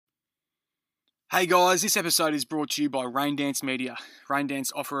Hey guys, this episode is brought to you by Raindance Media. Raindance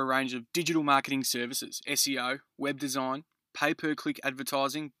offer a range of digital marketing services, SEO, web design, pay-per-click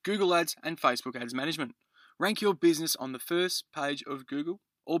advertising, Google Ads and Facebook Ads management. Rank your business on the first page of Google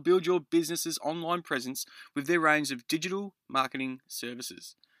or build your business's online presence with their range of digital marketing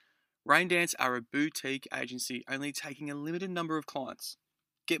services. Raindance are a boutique agency only taking a limited number of clients.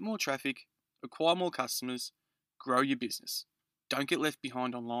 Get more traffic, acquire more customers, grow your business. Don't get left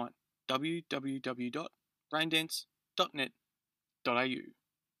behind online. www.raindance.net.au.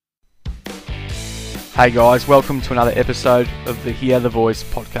 Hey guys, welcome to another episode of the Hear the Voice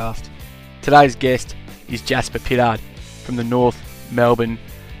podcast. Today's guest is Jasper Pittard from the North Melbourne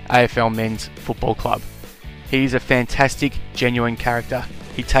AFL Men's Football Club. He's a fantastic, genuine character.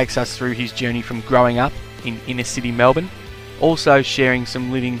 He takes us through his journey from growing up in inner city Melbourne, also sharing some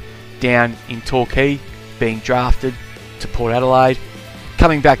living down in Torquay, being drafted to Port Adelaide,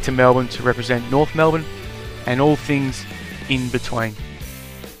 coming back to Melbourne to represent North Melbourne, and all things in between.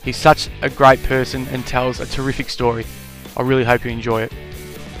 He's such a great person and tells a terrific story. I really hope you enjoy it.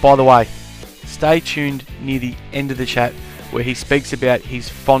 By the way, stay tuned near the end of the chat where he speaks about his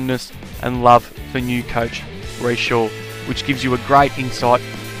fondness and love for new coach Rhyce Shaw, which gives you a great insight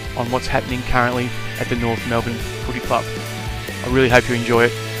on what's happening currently at the North Melbourne Footy Club. I really hope you enjoy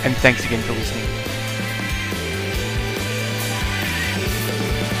it, and thanks again for listening.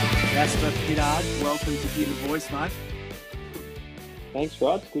 Jasper Pittard, welcome to Hear the Voice, mate. Thanks,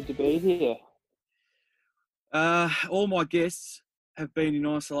 Rod. Good to be here. All my guests have been in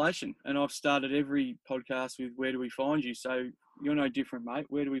isolation, and I've started every podcast with "Where do we find you?" So you're no different, mate.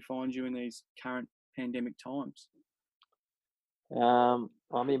 Where do we find you in these current pandemic times? I'm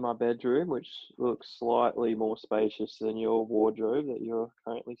in my bedroom, which looks slightly more spacious than your wardrobe that you're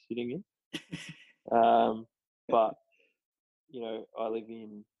currently sitting in. But I live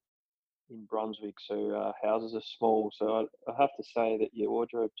in Brunswick, so houses are small. So I have to say that your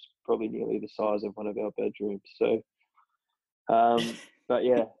wardrobe's probably nearly the size of one of our bedrooms. So, but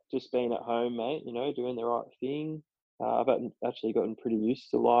yeah, just being at home, mate. Doing the right thing. I've actually gotten pretty used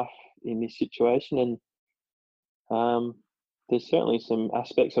to life in this situation, and there's certainly some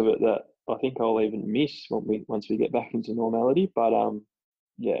aspects of it that I think I'll even miss once we get back into normality. But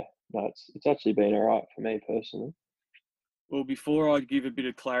it's actually been all right for me personally. Well, before I give a bit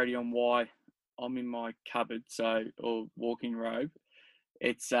of clarity on why I'm in my cupboard, or walk-in robe,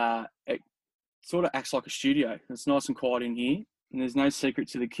 it sort of acts like a studio. It's nice and quiet in here, and there's no secret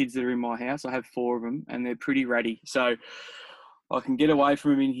to the kids that are in my house. I have 4 of them, and they're pretty ratty, so I can get away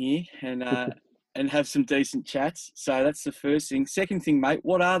from them in here and have some decent chats. So that's the first thing. Second thing, mate,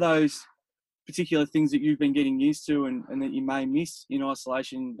 what are those particular things that you've been getting used to and that you may miss in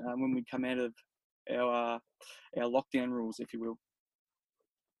isolation when we come out of our lockdown rules, if you will?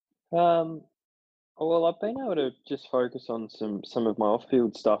 Well, I've been able to just focus on some of my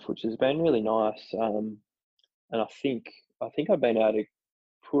off-field stuff, which has been really nice. And I think I've been able to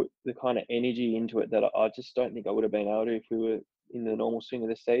put the kind of energy into it that I just don't think I would have been able to if we were in the normal swing of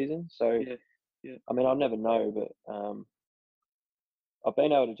the season. So, yeah. I mean, I'll never know, but I've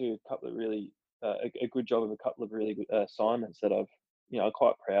been able to do a couple of really a good job of a couple of really good assignments that I'm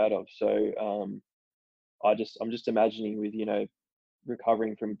quite proud of. So, I'm just imagining with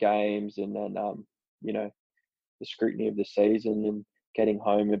recovering from games and then the scrutiny of the season and getting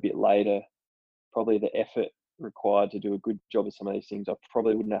home a bit later, probably the effort required to do a good job of some of these things I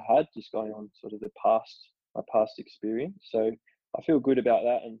probably wouldn't have had just going on sort of my past experience. So I feel good about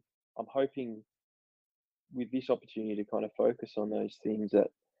that, and I'm hoping with this opportunity to kind of focus on those things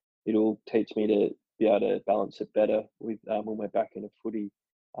that it'll teach me to be able to balance it better with when we're back in a footy.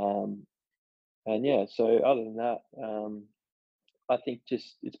 And yeah, so other than that, I think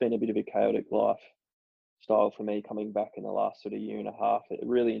just it's been a bit of a chaotic lifestyle for me coming back in the last sort of year and a half. It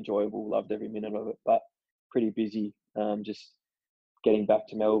really enjoyable, loved every minute of it, but pretty busy. Just getting back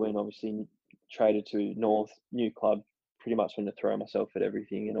to Melbourne, obviously traded to North, new club, pretty much want to throw myself at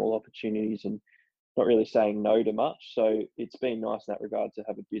everything and all opportunities and not really saying no to much. So it's been nice in that regard to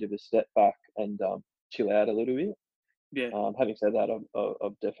have a bit of a step back and chill out a little bit. Yeah. Having said that,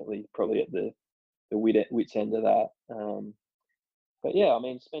 I'm definitely probably at the wit's end of that. But yeah, I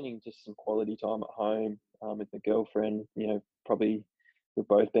mean, spending just some quality time at home with my girlfriend. Probably we've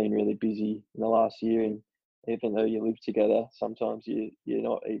both been really busy in the last year, and even though you live together, sometimes you're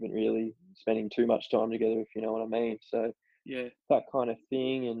not even really spending too much time together, if you know what I mean. So Yeah. that kind of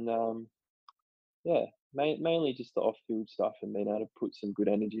thing, and mainly just the off-field stuff and being able to put some good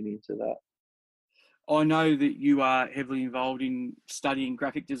energy into that. I know that you are heavily involved in studying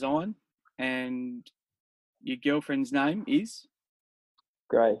graphic design, and your girlfriend's name is?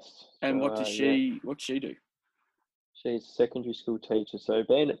 Grace. And So, what does yeah, she do? she's a secondary school teacher. So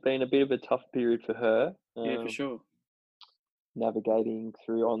been a bit of a tough period for her. Yeah, for sure. Navigating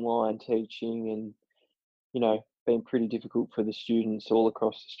through online teaching and, been pretty difficult for the students all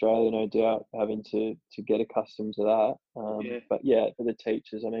across Australia, no doubt, having to get accustomed to that. Yeah. But yeah, for the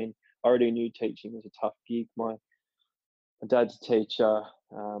teachers, I mean, I already knew teaching was a tough gig. My dad's a teacher.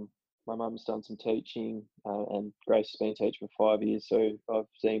 My mum's done some teaching, and Grace has been a teacher for 5 years. So I've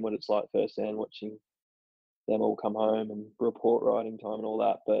seen what it's like firsthand, watching them all come home and report writing time and all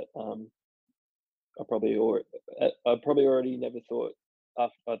that. But I probably already never thought. I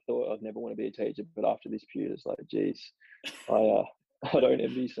thought I'd never want to be a teacher, but after this period, it's like, geez, I I don't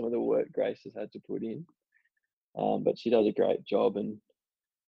envy some of the work Grace has had to put in. But she does a great job, and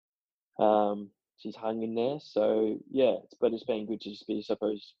she's hung in there. So yeah, but it's been good to just be, I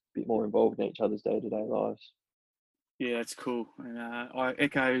suppose, a bit more involved in each other's day-to-day lives. Yeah, that's cool. And I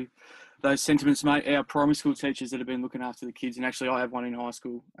echo those sentiments, mate. Our primary school teachers that have been looking after the kids, and actually I have one in high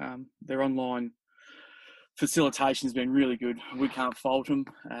school, their online facilitation has been really good. We can't fault them.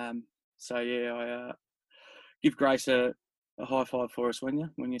 So yeah, I give Grace a high five for us when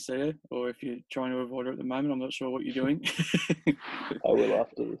you see her, or if you're trying to avoid her at the moment. I'm not sure what you're doing. I will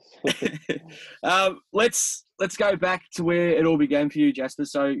after this. Let's go back to where it all began for you, Jasper.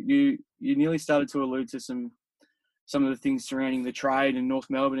 So you nearly started to allude to some of the things surrounding the trade in North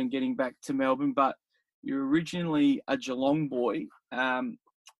Melbourne and getting back to Melbourne, but you're originally a Geelong boy.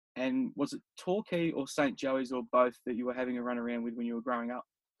 And was it Torquay or St. Joey's or both that you were having a run around with when you were growing up?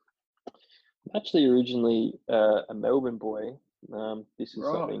 I'm actually originally a Melbourne boy. This is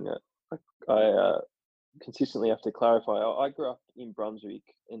something that I consistently have to clarify. I grew up in Brunswick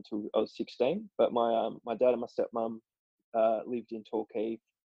until I was 16, but my dad and my stepmom lived in Torquay.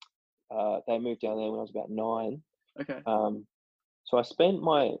 They moved down there when I was about 9. Okay. So I spent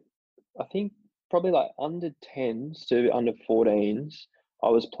I think probably like under 10s to under 14s. I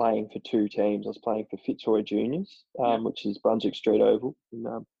was playing for 2 teams. I was playing for Fitzroy Juniors, which is Brunswick Street Oval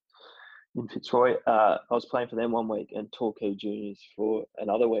in Fitzroy. I was playing for them one week and Torquay Juniors for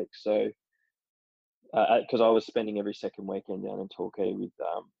another week. So, because I was spending every second weekend down in Torquay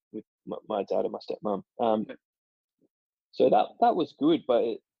with my dad and my stepmom. So that was good, but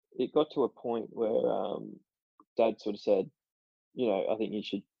it got to a point where Dad sort of said, I think you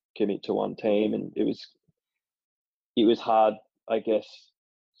should commit to one team, and it was hard, I guess,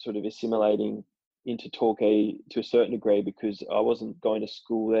 sort of assimilating into Torquay to a certain degree because I wasn't going to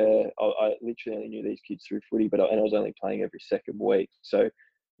school there. I literally only knew these kids through footy, and I was only playing every second week. So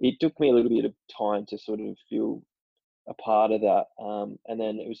it took me a little bit of time to sort of feel a part of that. And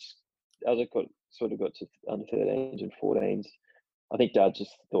then it was, as I got to under 13s and 14s, I think Dad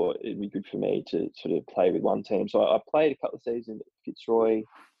just thought it'd be good for me to sort of play with one team. So I played a couple of seasons at Fitzroy,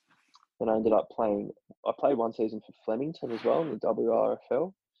 and I ended up I played one season for Flemington as well in the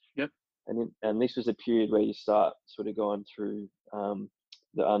WRFL. Yep. And this was a period where you start sort of going through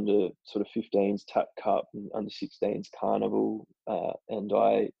the under sort of 15s TAP Cup and under 16s Carnival, and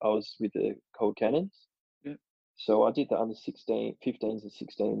I was with the Cold Cannons. Yep. So I did the under 15s and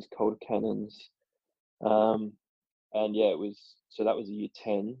 16s Cold Cannons. And yeah, that was a year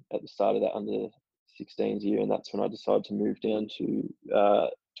 10 at the start of that under 16s year, and that's when I decided to move down to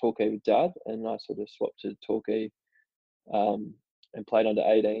Torquay with Dad, and I sort of swapped to Torquay and played under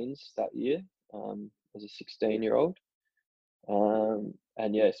 18s that year as a 16-year-old.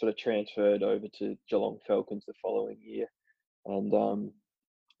 And yeah, sort of transferred over to Geelong Falcons the following year. And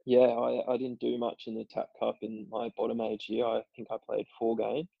yeah, I didn't do much in the TAP Cup in my bottom age year. I think I played 4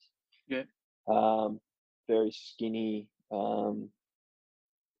 games. Yeah. Very skinny,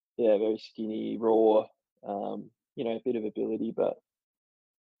 very skinny, raw, a bit of ability, but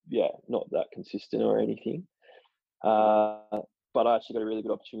yeah, not that consistent or anything. But I actually got a really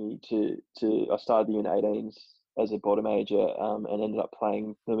good opportunity I started the U18s as a bottom ager, and ended up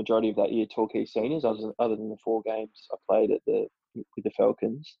playing the majority of that year Torquay Seniors, other than the 4 games I played with the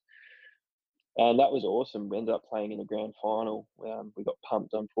Falcons. And that was awesome. We ended up playing in the grand final. We got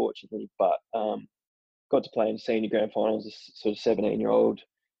pumped, unfortunately, but got to play in senior grand finals as a sort of 17-year-old.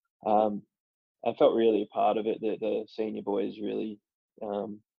 I felt really a part of it. The senior boys really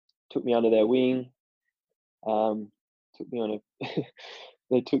took me under their wing. Took me on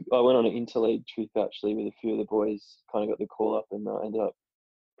I went on an interleague trip actually with a few of the boys. Kind of got the call up, and I ended up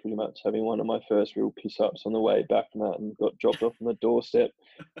pretty much having one of my first real piss ups on the way back from that, and got dropped off on the doorstep.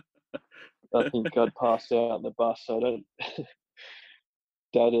 I think I'd passed out on the bus, so I don't.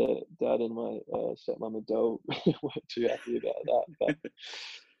 Dad and my stepmom Adele weren't too happy about that, but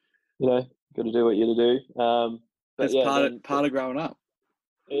got to do what you got to do. That's part of growing up.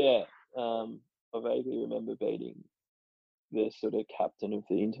 Yeah, I vaguely remember beating the sort of captain of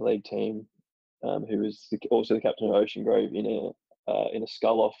the interleague team, who was also the captain of Ocean Grove in a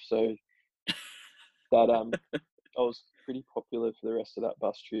skull off. So that I was pretty popular for the rest of that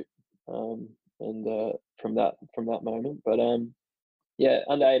bus trip, and from that moment. But yeah,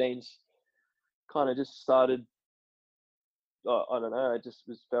 under 18s kind of just started. I don't know. It just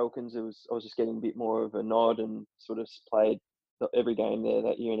was Falcons. I was just getting a bit more of a nod and sort of played every game there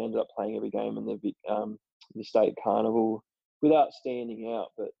that year and ended up playing every game in the state carnival without standing out.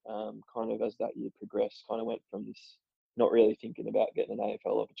 But kind of as that year progressed, kind of went from this not really thinking about getting an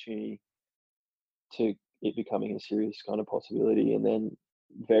AFL opportunity to it becoming a serious kind of possibility, and then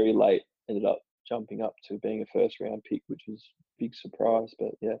very late ended up jumping up to being a first round pick, which was a big surprise.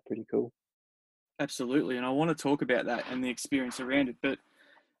 But yeah, pretty cool. Absolutely, and I want to talk about that and the experience around it. But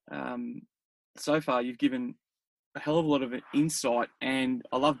so far, you've given a hell of a lot of insight, and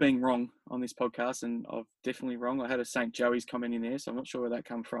I love being wrong on this podcast, and I'm definitely wrong. I had a St. Joey's comment in there, so I'm not sure where that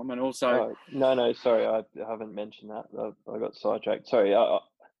come from. And also, no, sorry, I haven't mentioned that. I got sidetracked. Sorry, I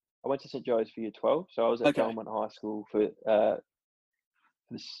went to St. Joe's for year 12, so I was at Belmont High School for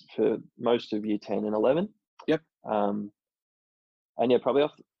most of year 10 and 11. Yep. And yeah, probably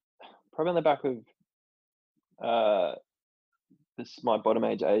on the back of my bottom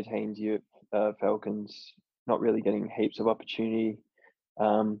age 18s year Falcons not really getting heaps of opportunity,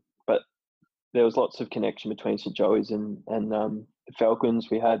 but there was lots of connection between St. Joey's and the Falcons.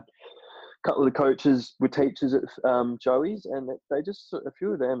 We had a couple of the coaches were teachers at Joey's, and they just a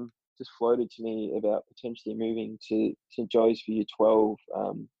few of them just floated to me about potentially moving to St. Joey's for year 12,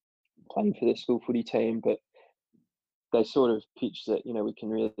 playing for their school footy team, but they sort of pitched that we can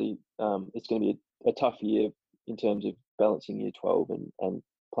really it's going to be a tough year in terms of balancing year 12 and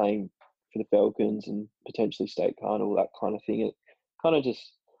playing for the Falcons and potentially state carnival, that kind of thing. It kind of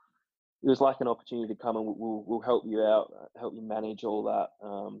just it was like an opportunity to come and we'll help you out, help you manage all that.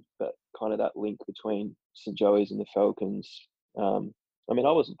 But kind of that link between St. Joey's and the Falcons. I mean,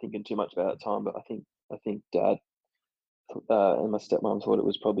 I wasn't thinking too much about it at the time, but I think Dad and my stepmom thought it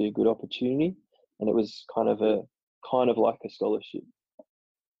was probably a good opportunity, and it was kind of like a scholarship,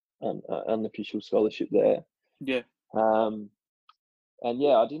 an unofficial scholarship there. Yeah. And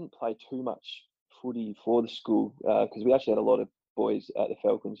yeah, I didn't play too much footy for the school because we actually had a lot of boys at the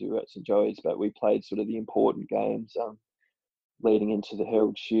Falcons who were at St. Joey's, but we played sort of the important games leading into the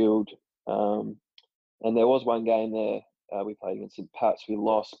Herald Shield. And there was one game there we played against St. Pat's. We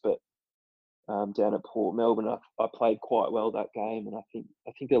lost, but down at Port Melbourne, I played quite well that game, and I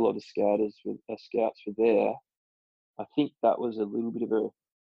think a lot of scouts were there. I think that was a little bit of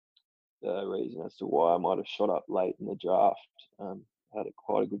a reason as to why I might have shot up late in the draft. Had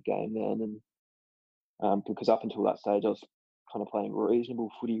quite a good game then, and because up until that stage I was kind of playing reasonable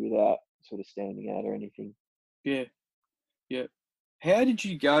footy without sort of standing out or anything. Yeah. How did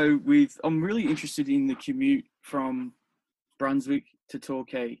you go with? I'm really interested in the commute from Brunswick to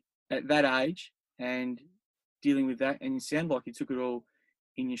Torquay at that age and dealing with that. And you sound like you took it all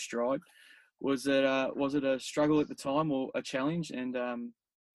in your stride. Was it a struggle at the time or a challenge? And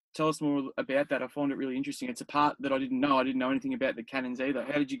tell us more about that. I find it really interesting. It's a part that I didn't know. I didn't know anything about the Cannons either.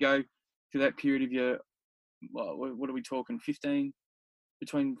 How did you go through that period of your, what are we talking, 15,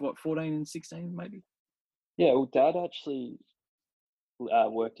 between 14 and 16 maybe? Yeah, well, Dad actually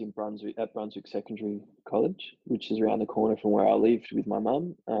worked in at Brunswick Secondary College, which is around the corner from where I lived with my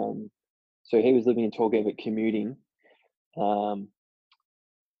mum. So he was living in Torquay but commuting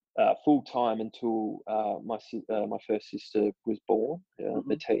full time until my first sister was born,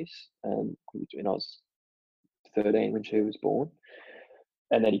 Matisse, and when I was 13 when she was born,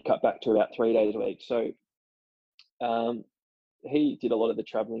 and then he cut back to about 3 days a week. So he did a lot of the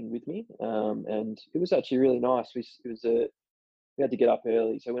travelling with me, and it was actually really nice. We had to get up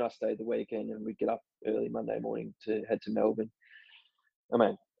early, so when I stayed the weekend, and we'd get up early Monday morning to head to Melbourne. I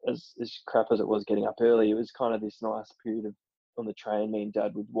mean, as crap as it was getting up early, it was kind of this nice period of on the train. Me and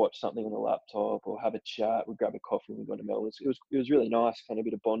Dad would watch something on the laptop or have a chat. We'd grab a coffee and we'd go to Melbourne. It was really nice, kind of a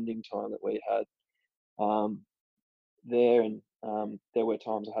bit of bonding time that we had there. And there were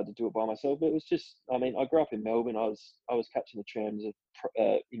times I had to do it by myself, but it was just. I mean, I grew up in Melbourne. I was catching the trams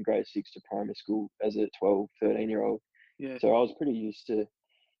in grade 6 to primary school as a 12, 13-year-old. Yeah. So I was pretty used to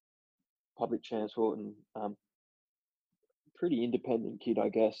public transport and pretty independent kid, I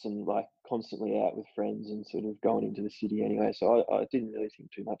guess, and like constantly out with friends and sort of going into the city anyway. So I didn't really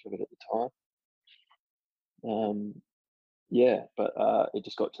think too much of it at the time. Yeah, but it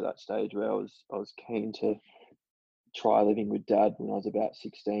just got to that stage where I was keen to try living with Dad when I was about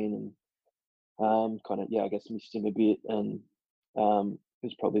 16, and kind of I guess missed him a bit, and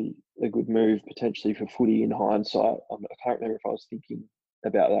was probably a good move potentially for footy in hindsight. I can't remember if I was thinking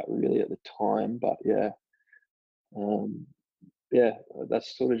about that really at the time, but um, yeah,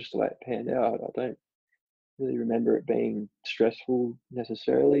 that's sort of just the way it panned out. I don't really remember it being stressful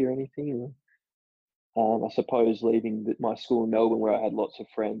necessarily or anything. I suppose leaving my school in Melbourne, where I had lots of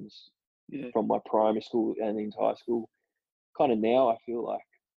friends Yeah. from my primary school and into high school, kind of now I feel like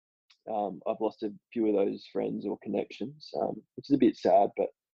I've lost a few of those friends or connections, which is a bit sad, but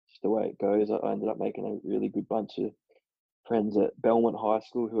just the way it goes. I ended up making a really good bunch of friends at Belmont High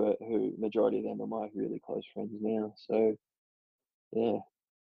School, who majority of them are my really close friends now. So yeah,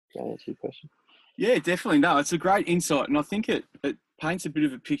 to answer your question. Yeah, definitely. No, it's a great insight. And I think it paints a bit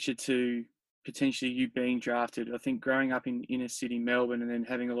of a picture to potentially you being drafted. I think growing up in inner city Melbourne and then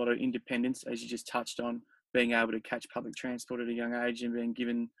having a lot of independence, as you just touched on, being able to catch public transport at a young age and being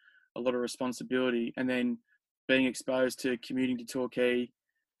given a lot of responsibility, and then being exposed to commuting to Torquay.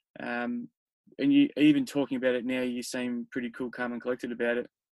 And you even talking about it now, you seem pretty cool, calm and collected about it,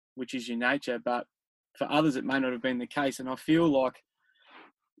 which is your nature. But for others, it may not have been the case. And I feel like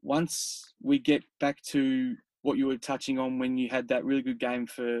once we get back to what you were touching on when you had that really good game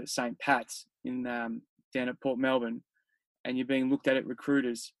for St. Pat's in down at Port Melbourne, and you're being looked at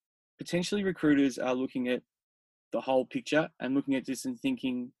recruiters, potentially recruiters are looking at the whole picture and looking at this and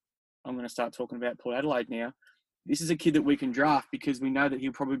thinking, I'm going to start talking about Port Adelaide now. This is a kid that we can draft because we know that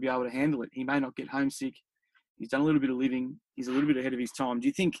he'll probably be able to handle it. He may not get homesick. He's done a little bit of living. He's a little bit ahead of his time. Do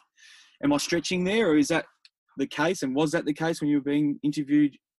you think, am I stretching there, or is that the case? And was that the case when you were being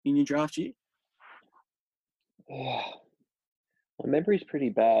interviewed in your draft year? Yeah, my memory's pretty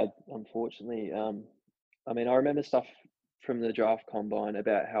bad, unfortunately. I mean, I remember stuff from the draft combine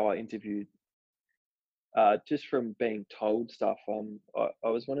about how I interviewed. Just from being told stuff. I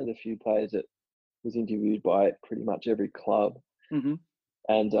was one of the few players that was interviewed by pretty much every club, Mm-hmm.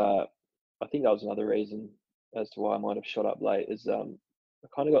 and I think that was another reason as to why I might have shot up late. Is I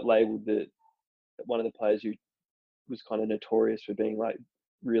kind of got labelled that one of the players who was kind of notorious for being like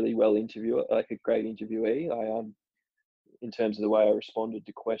really well interviewer, like a great interviewee. In terms of the way I responded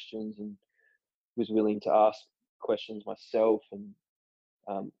to questions and was willing to ask questions myself, and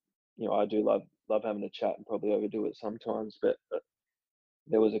um, I do love having a chat and probably overdo it sometimes, but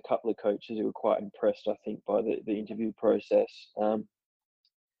there was a couple of coaches who were quite impressed, I think, by the interview process. And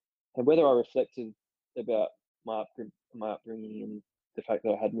whether I reflected about my upbringing and the fact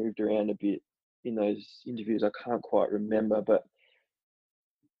that I had moved around a bit in those interviews, I can't quite remember. But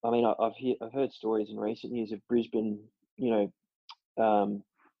I mean, I've heard stories in recent years of Brisbane,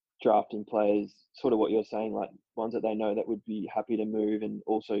 drafting players, sort of what you're saying, like ones that they know that would be happy to move, and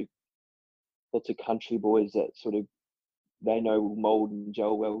also lots of country boys that sort of they know will mold and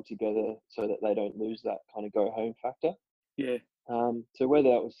gel well together so that they don't lose that kind of go home factor. Yeah. So whether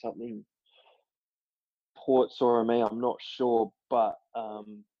that was something Port saw in me, I'm not sure, but I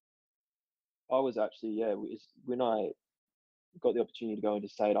was actually, when I got the opportunity to go into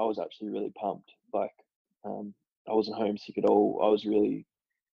state, I was actually really pumped. Like, I wasn't homesick at all. I was really,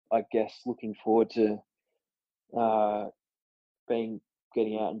 I guess, looking forward to uh,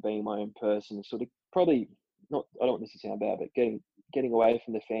 getting out and being my own person, sort of probably not. I don't want this to sound bad, but getting away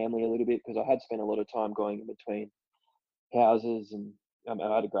from the family a little bit, because I had spent a lot of time going in between houses, and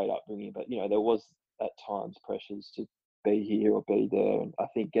I had a great upbringing, but there was at times pressures to be here or be there, and I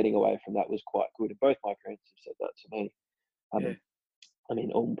think getting away from that was quite good. And both my parents have said that to me. Yeah. I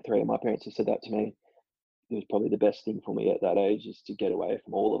mean, all three of my parents have said that to me. It was probably the best thing for me at that age, is to get away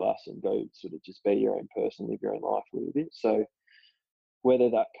from all of us and go sort of just be your own person, live your own life a little bit. So whether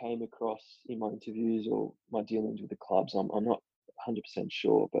that came across in my interviews or my dealings with the clubs, I'm not 100%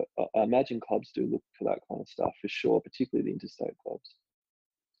 sure, but I imagine clubs do look for that kind of stuff for sure, particularly the interstate clubs.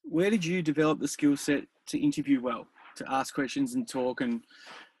 Where did you develop the skill set to interview well, to ask questions and talk and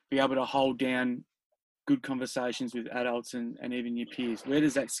be able to hold down good conversations with adults and even your peers? Where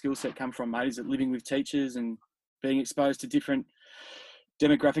does that skill set come from, mate? Is it living with teachers and being exposed to different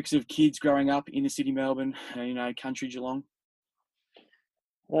demographics of kids growing up in the city Melbourne, country Geelong?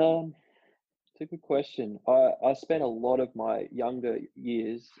 It's a good question. I spent a lot of my younger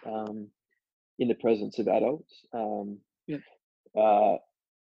years in the presence of adults. Yeah.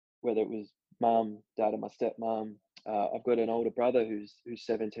 Whether it was mum, dad, or my stepmom. I've got an older brother who's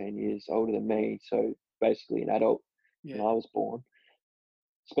 17 years older than me, so basically an adult when I was born.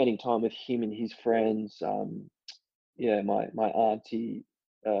 Spending time with him and his friends. My auntie,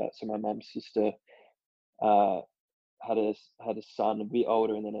 so my mum's sister, had a son a bit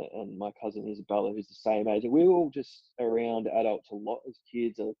older, and and my cousin Isabella, who's the same age. And we were all just around adults a lot as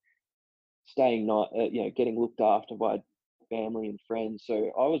kids, staying night, getting looked after by family and friends.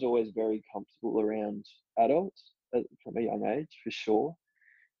 So I was always very comfortable around adults from a young age, for sure.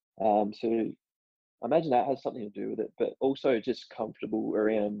 So I imagine that has something to do with it, but also just comfortable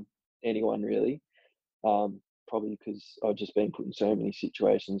around anyone really. Probably because I've just been put in so many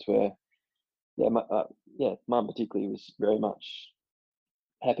situations where, mum particularly was very much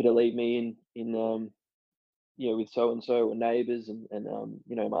happy to leave me in with so and so or neighbours and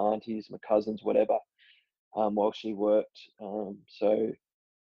my aunties, my cousins, whatever, while she worked. So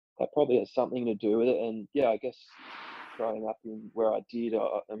that probably has something to do with it. And yeah, I guess growing up in where I did,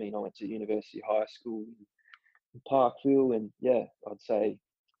 I mean, I went to University High School in Parkville, and yeah, I'd say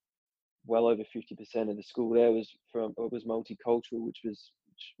well over 50% of the school there was multicultural,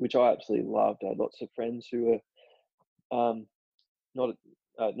 which I absolutely loved. I had lots of friends who were not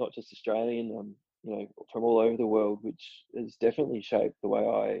not just Australian, from all over the world, which has definitely shaped the way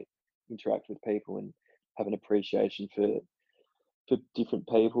I interact with people and have an appreciation for different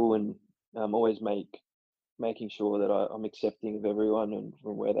people, and always making sure that I'm accepting of everyone and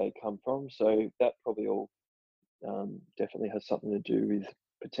from where they come from. So that probably all definitely has something to do with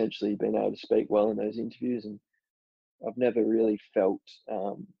potentially being able to speak well in those interviews. And I've never really felt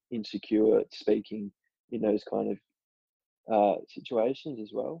insecure at speaking in those kind of situations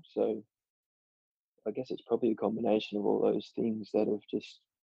as well. So I guess it's probably a combination of all those things that have just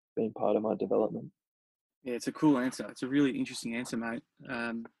been part of my development. Yeah, it's a cool answer. It's a really interesting answer, mate.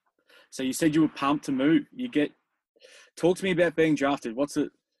 So you said you were pumped to move. Talk to me about being drafted. What's it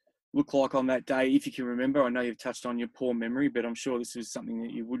look like on that day, if you can remember? I know you've touched on your poor memory, but I'm sure this is something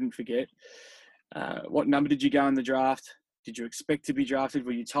that you wouldn't forget. What number did you go in the draft? Did you expect to be drafted?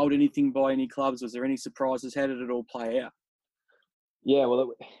 Were you told anything by any clubs? Was there any surprises? How did it all play out? Yeah,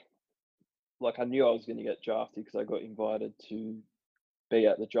 well, I knew I was going to get drafted because I got invited to be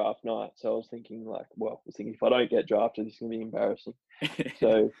at the draft night. So I was thinking, if I don't get drafted, it's going to be embarrassing.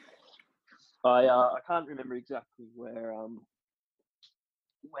 So I can't remember exactly where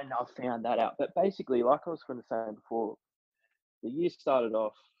when I found that out, but basically, like I was going to say before, the year started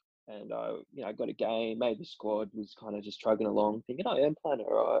off, and I got a game, made the squad, was kind of just trugging along, thinking, oh yeah, I'm playing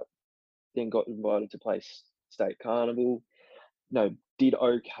all right. Then got invited to play state carnival. Did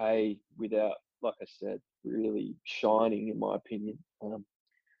okay without, like I said, really shining in my opinion.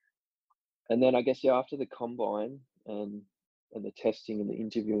 And then I guess after the combine and the testing and the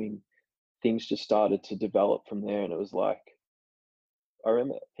interviewing, things just started to develop from there. And it was like, I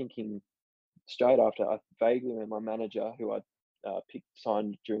remember thinking straight after, I vaguely remember my manager, who I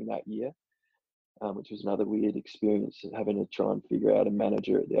signed during that year, which was another weird experience, having to try and figure out a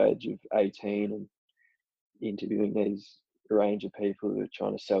manager at the age of 18 and interviewing these range of people who are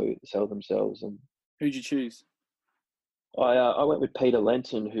trying to sell themselves. And who'd you choose? I went with Peter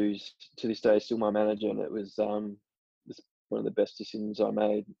Lenton, who's to this day still my manager, and it was one of the best decisions I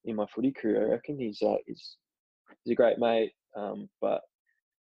made in my footy career. I reckon he's a great mate, but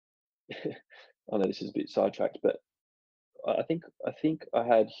I know this is a bit sidetracked, but I think I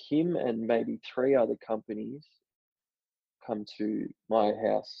had him and maybe 3 other companies come to my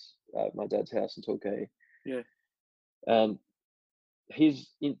house, my dad's house in Torquay. Yeah. And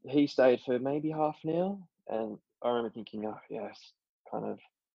he stayed for maybe half an hour, and I remember thinking, oh yes, kind of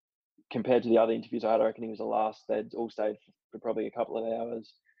compared to the other interviews I had, I reckon he was the last. They'd all stayed for probably a couple of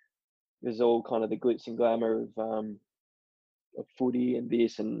hours. It was all kind of the glitz and glamour of footy and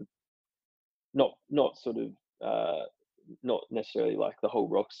this, and not sort of not necessarily like the whole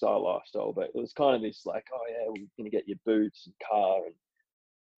rock star lifestyle, but it was kind of this like, oh yeah, we're gonna get your boots and car, and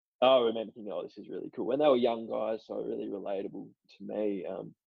I remember thinking, oh, this is really cool. And they were young guys, so really relatable to me.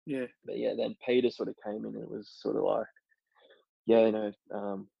 Yeah. But yeah, then Peter sort of came in, and it was sort of like, yeah,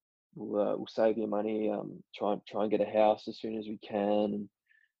 we'll save you money, try and get a house as soon as we can. And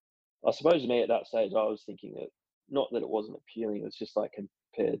I suppose me at that stage, I was thinking that not that it wasn't appealing, it was just like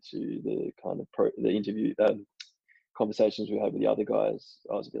compared to the kind of the interview conversations we had with the other guys,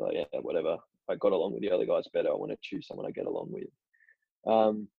 I was a bit like, yeah, whatever. I got along with the other guys better. I want to choose someone I get along with.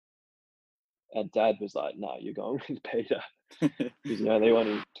 And Dad was like, no, you're going with Peter. Because, they want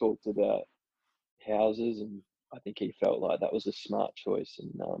to talk about houses, and I think he felt like that was a smart choice.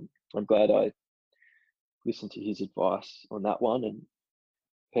 And I'm glad I listened to his advice on that one. And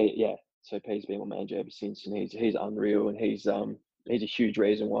so Pete's been my manager ever since, and he's unreal, and he's a huge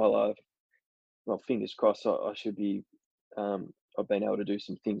reason why fingers crossed, I should be, I've been able to do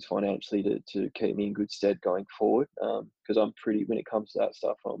some things financially to keep me in good stead going forward. Because I'm pretty, when it comes to that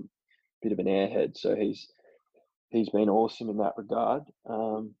stuff, I'm a bit of an airhead. So he's been awesome in that regard.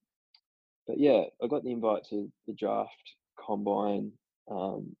 But yeah, I got the invite to the draft combine,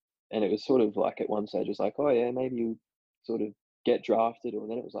 and it was sort of like at one stage, it was like, oh yeah, maybe sort of get drafted, or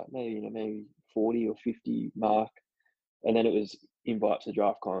then it was like maybe 40 or 50 mark, and then it was invite to the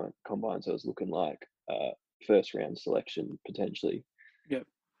draft combine. So it was looking like first round selection potentially. Yep.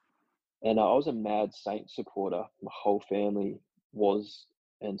 And I was a mad Saints supporter. My whole family was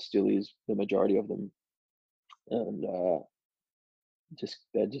and still is, the majority of them. And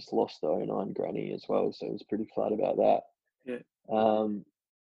they just lost the 09 granny as well, so it was pretty flat about that. Yeah.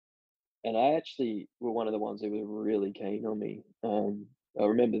 And I actually were one of the ones who were really keen on me. I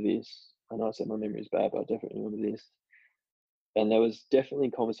remember this. I know I said my memory is bad, but I definitely remember this. And there was definitely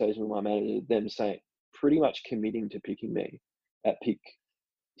a conversation with my manager, them saying, pretty much committing to picking me at pick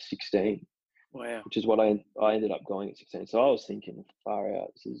 16. Wow. Which is what I ended up going at 16. So I was thinking, far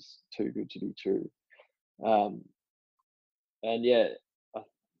out, this is too good to be true. And yeah,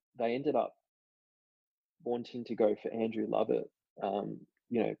 they ended up wanting to go for Andrew Lovett.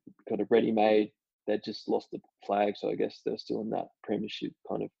 Got a ready-made. They'd just lost the flag, so I guess they're still in that premiership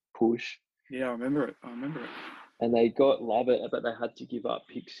kind of push. Yeah, I remember it. And they got Lovett, but they had to give up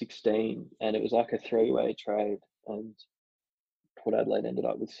pick 16, and it was like a three-way trade. And Port Adelaide ended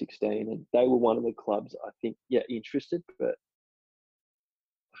up with 16, and they were one of the clubs I think, interested, but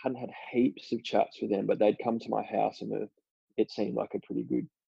I hadn't had heaps of chats with them. But they'd come to my house, and it seemed like a pretty good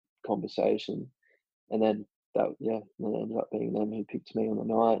conversation. And then it ended up being them who picked me on the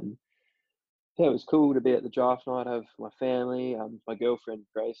night. And yeah, it was cool to be at the draft night, have my family, my girlfriend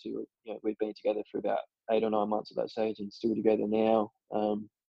Grace, who we'd been together for about 8 or 9 months at that stage, and still together now. So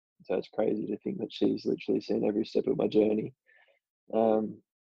it's crazy to think that she's literally seen every step of my journey. It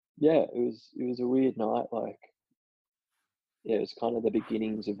was a weird night. It was kind of the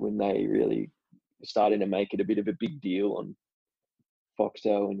beginnings of when they really were starting to make it a bit of a big deal on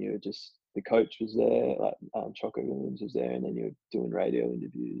Foxtel, and the coach was there, like Choco Williams was there, and then you were doing radio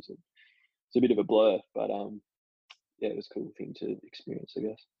interviews, and it's a bit of a blur, but it was a cool thing to experience, I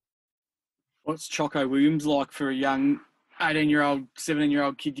guess. What's Choco Williams like for a young 18-year-old,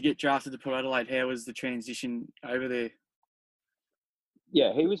 17-year-old kid to get drafted to Port Adelaide? How was the transition over there?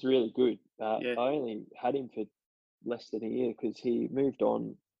 Yeah, he was really good. Yeah. I only had him for less than a year because he moved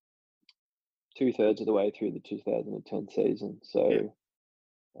on 2/3 of the way through the 2010 season. So,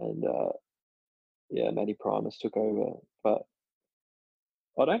 Matty Primus took over. But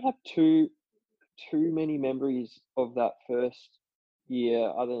I don't have too many memories of that first year,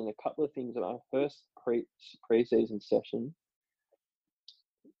 other than a couple of things. At my first pre-season session,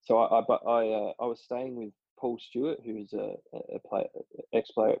 so I was staying with Paul Stewart, who's a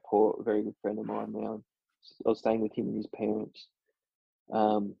ex-player at Port, a very good friend of mine now. I was staying with him and his parents.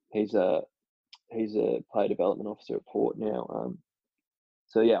 He's a player development officer at Port now.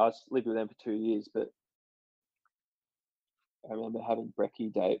 I lived with them for 2 years, but I remember having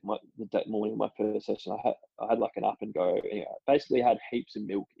brekkie day, the day morning of my first session. I had like an up and go. Anyway, basically had heaps of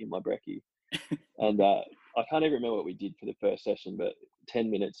milk in my brekkie, and I can't even remember what we did for the first session. But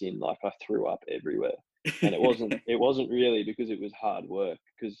 10 minutes in, like I threw up everywhere, and it wasn't really because it was hard work.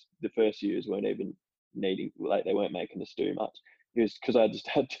 Because the first years weren't even they weren't making us do much. It was because I just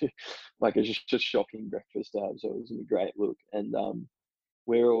had to, like, it was just shocking breakfast to have. So it wasn't a great look, and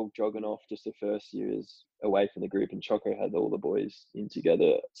we're all jogging off just the first years away from the group, and Choco had all the boys in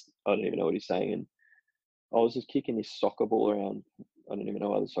together. I don't even know what he's saying. And I was just kicking this soccer ball around. I don't even know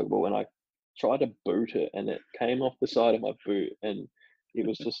why the soccer ball, and I tried to boot it, and it came off the side of my boot, and it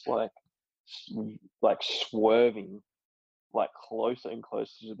was just like swerving, like closer and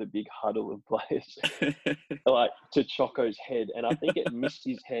closer to the big huddle of players, like to Choco's head. And I think it missed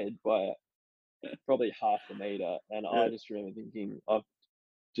his head by probably half a meter. And I just remember thinking, I've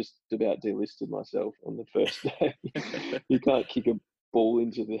just about delisted myself on the first day. You can't kick a ball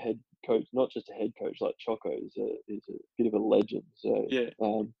into the head coach, not just a head coach, like Choco is a bit of a legend. So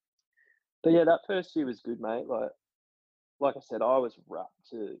but yeah, that first year was good, mate. Like I said, I was rapt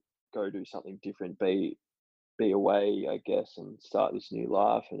to go do something different, be away, I guess, and start this new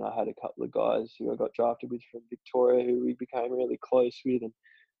life. And I had a couple of guys who I got drafted with from Victoria who we became really close with, and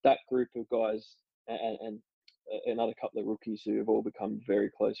that group of guys and another couple of rookies who have all become very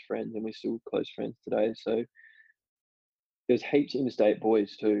close friends, and we're still close friends today. So there's heaps of interstate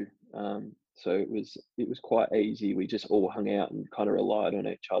boys too. So it was quite easy. We just all hung out and kind of relied on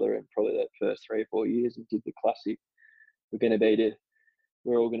each other. And probably that first 3 or 4 years, and did the classic.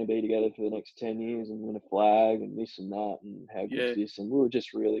 We're all going to be together for the next 10 years, and we're going to flag and this and that, and how good's this. And we were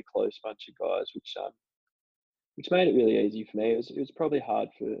just really close bunch of guys, which made it really easy for me. It was probably hard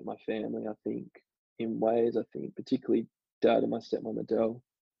for my family, I think, in ways. I think particularly Dad and my stepmom Adele,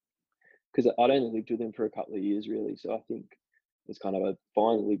 because I'd only lived with them for a couple of years really. So I think it's kind of I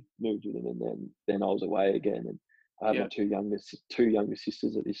finally moved with them, and then I was away again, and I have my two younger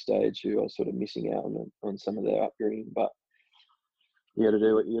sisters at this stage who are sort of missing out on some of their upbringing. But you got to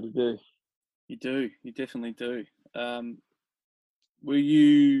do what you got to do. You do. You definitely do. Were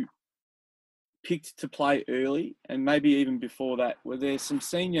you picked to play early, and maybe even before that? Were there some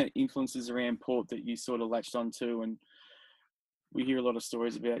senior influences around Port that you sort of latched onto? And we hear a lot of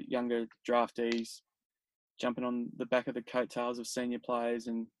stories about younger draftees jumping on the back of the coattails of senior players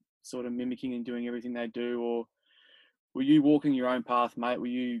and sort of mimicking and doing everything they do. Or were you walking your own path, mate? Were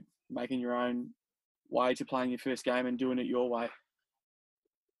you making your own way to playing your first game and doing it your way?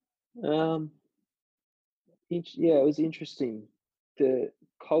 Yeah, it was interesting. The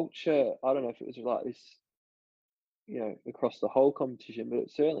culture, I don't know if it was like this, across the whole competition, but it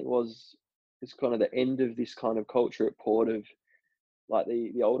certainly was. It's kind of the end of this kind of culture at Port of like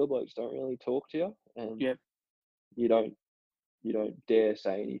the older blokes don't really talk to you, and Yep. you don't dare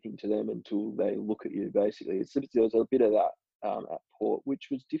say anything to them until they look at you. Basically, there was a bit of that at Port, which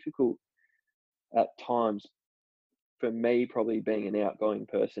was difficult at times for me, probably being an outgoing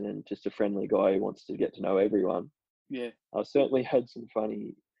person and just a friendly guy who wants to get to know everyone. Yeah. I certainly had some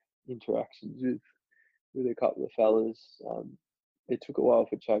funny interactions with a couple of fellas. It took a while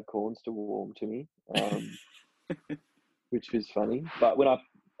for Chad Corns to warm to me, which was funny. But when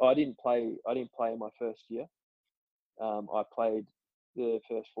I didn't play in my first year. I played the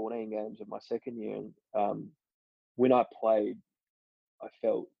first 14 games of my second year, and when I played, I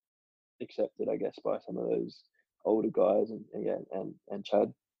felt accepted, I guess, by some of those older guys, and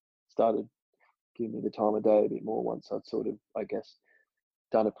Chad started giving me the time of day a bit more once I'd sort of, I guess,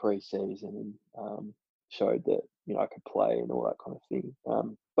 done a pre-season and showed that I could play and all that kind of thing.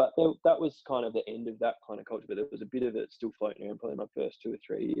 But that was kind of the end of that kind of culture. But there was a bit of it still floating around, probably my first 2 or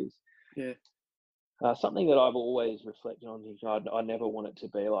 3 years. Yeah. Something that I've always reflected on, I never want it to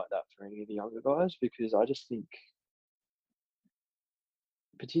be like that for any of the younger guys, because I just think,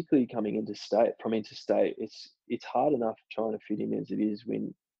 particularly coming from interstate, it's hard enough trying to fit in as it is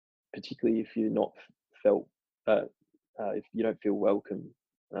when, particularly if you're not felt, if you don't feel welcome,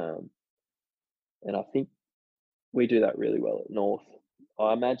 and I think we do that really well at North.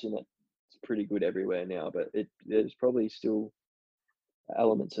 I imagine that it's pretty good everywhere now, but there's probably still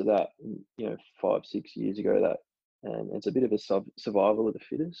elements of that, 5-6 years ago, that it's a bit of a survival of the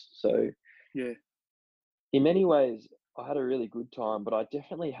fittest. So Yeah. in many ways I had a really good time, but I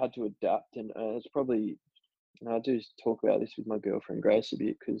definitely had to adapt, and it's probably, and I do talk about this with my girlfriend Grace a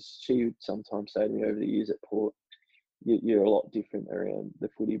bit, because she would sometimes say to me over the years at Port, you're a lot different around the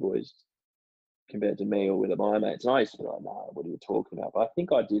footy boys compared to me or with my mates. And I used to be like, nah, what are you talking about? But I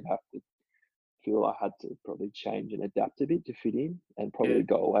think I did have to feel I had to probably change and adapt a bit to fit in, and probably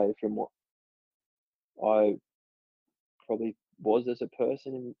go away from what I probably was as a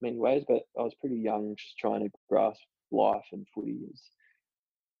person in many ways. But I was pretty young, just trying to grasp life, and footy there's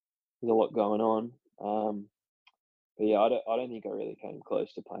a lot going on. But yeah, I don't think I really came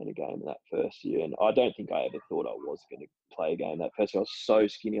close to playing a game in that first year, and I don't think I ever thought I was going to play a game that first year. I was so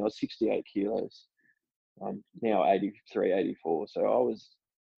skinny. I was 68 kilos. I'm now 83, 84, so I was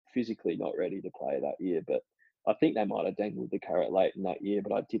physically not ready to play that year. But I think they might have dangled the carrot late in that year,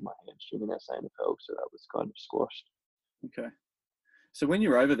 but I did my hamstring in that SANFL, so that was kind of squashed. Okay. So when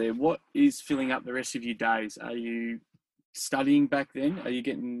you're over there, what is filling up the rest of your days? Are you studying back then? Are you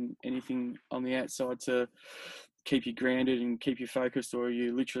getting anything on the outside to keep you grounded and keep you focused, or are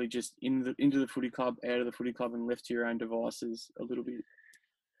you literally just into the footy club, out of the footy club, and left to your own devices a little bit?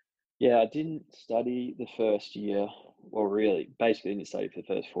 Yeah, I didn't study the first year, or really, basically didn't study for the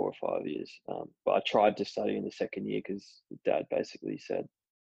first 4 or 5 years. But I tried to study in the second year because Dad basically said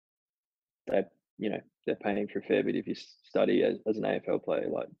that, they're paying for a fair bit if you study as an AFL player.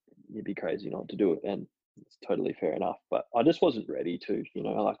 Like, you'd be crazy not to do it, and it's totally fair enough. But I just wasn't ready to,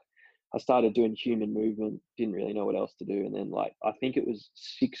 like, I started doing human movement, didn't really know what else to do, and then, like, I think it was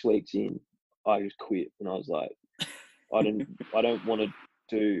 6 weeks in, I just quit, and I was like, I don't want to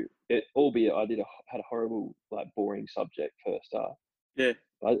do it. Albeit I had a horrible, like, boring subject first half. Yeah.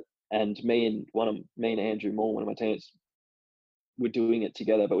 And me and Andrew Moore, one of my teammates, were doing it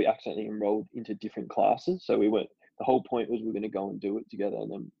together, but we accidentally enrolled into different classes. So the whole point was we were going to go and do it together, and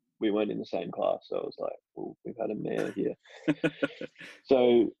then we weren't in the same class. So I was like, well, we've had a mare here.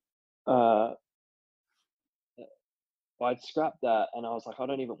 So I'd scrapped that, and I was like, I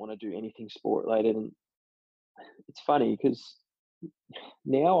don't even want to do anything sport related. And it's funny because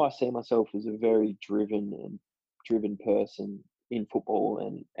now I see myself as a very driven person in football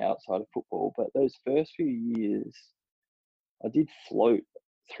and outside of football. But those first few years, I did float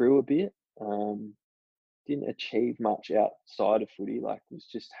through a bit. Didn't achieve much outside of footy. Like, was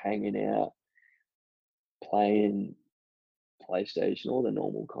just hanging out, playing PlayStation, all the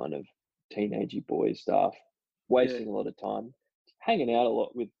normal kind of teenagey boy stuff, wasting a lot of time, hanging out a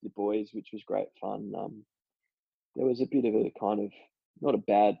lot with the boys, which was great fun. There was a bit of a kind of, not a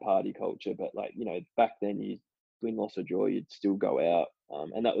bad party culture, but like, back then you win, loss or draw, you'd still go out.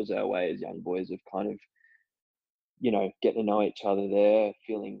 And that was our way as young boys of kind of, getting to know each other there,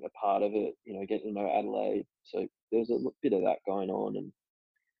 feeling a part of it, getting to know Adelaide. So there's a bit of that going on. And,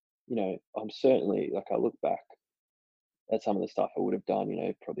 I'm certainly, like, I look back at some of the stuff I would have done,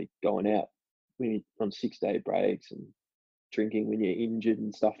 probably going out on 6-day breaks and drinking when you're injured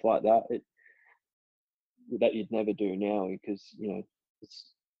and stuff like that. That you'd never do now because, it's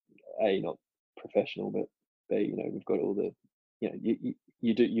A, not professional, but B, we've got all the,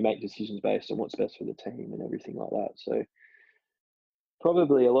 you make decisions based on what's best for the team and everything like that. So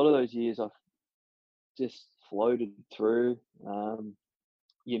probably a lot of those years I've just floated through.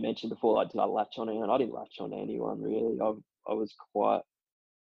 You mentioned before, like, did I latch on anyone? I didn't latch on anyone really. I was quite,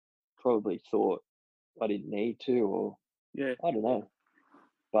 probably thought I didn't need to, or I don't know.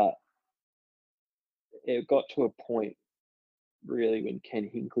 But it got to a point really when Ken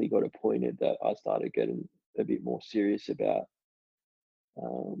Hinkley got appointed that I started getting a bit more serious about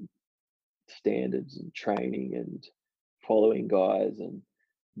standards and training and following guys and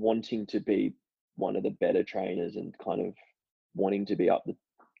wanting to be one of the better trainers and kind of wanting to be up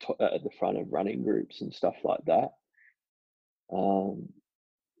at the front of running groups and stuff like that.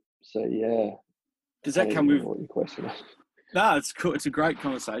 So yeah. Does that come with what your question is? No, it's cool. It's a great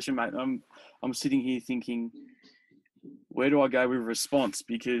conversation, mate. I'm sitting here thinking, where do I go with response?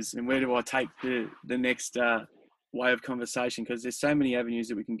 And where do I take the next way of conversation? Because there's so many avenues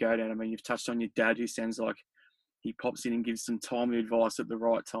that we can go down. I mean, you've touched on your dad, who sounds like he pops in and gives some timely advice at the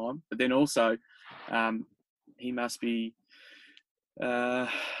right time. But then also, he must be, I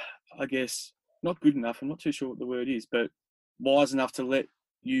guess, not good enough. I'm not too sure what the word is, but wise enough to let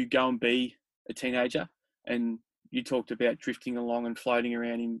you go and be a teenager. And you talked about drifting along and floating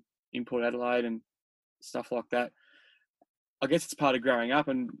around in Port Adelaide and stuff like that. I guess it's part of growing up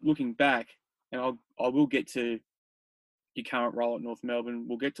and looking back, and I will get to your current role at North Melbourne.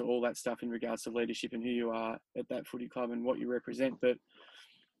 We'll get to all that stuff in regards to leadership and who you are at that footy club and what you represent. But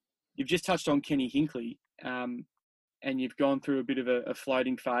you've just touched on Kenny Hinkley, and you've gone through a bit of a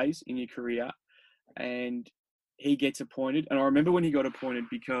floating phase in your career, and he gets appointed. And I remember when he got appointed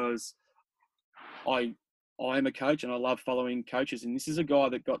because I am a coach and I love following coaches. And this is a guy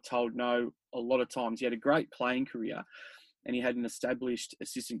that got told no a lot of times. He had a great playing career and he had an established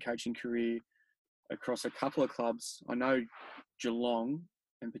assistant coaching career across a couple of clubs. I know Geelong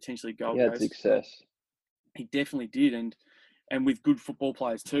and potentially Gold Coast. He had success. He definitely did. And with good football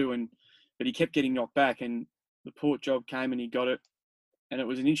players too. But he kept getting knocked back, and the Port job came and he got it. And it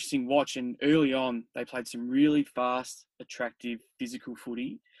was an interesting watch. And early on, they played some really fast, attractive, physical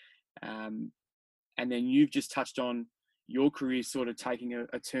footy. And then you've just touched on your career sort of taking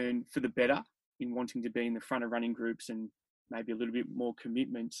a turn for the better in wanting to be in the front of running groups and maybe a little bit more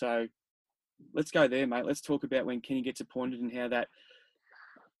commitment. So let's go there, mate. Let's talk about when Kenny gets appointed and how that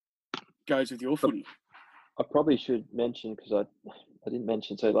goes with your footy. I probably should mention, because I didn't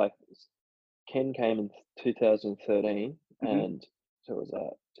mention, so like Ken came in 2013 and so was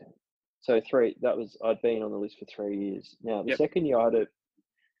that. So I'd been on the list for 3 years. Now the second year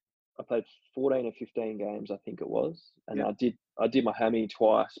I played 14 or 15 games, I think it was, and I did my hammy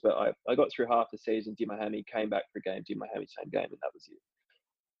twice, but I got through half the season, did my hammy, came back for a game, did my hammy, same game, and that was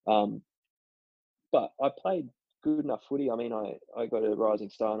it. But I played good enough footy. I mean, I got a Rising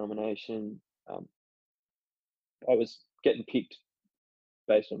Star nomination. I was getting picked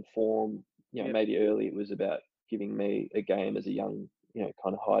based on form. Maybe early it was about giving me a game as a young,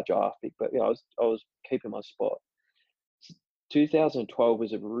 kind of high draft pick, but I was keeping my spot. 2012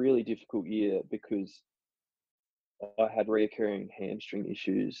 was a really difficult year because I had reoccurring hamstring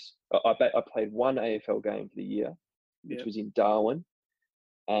issues. I played one AFL game for the year, which was in Darwin,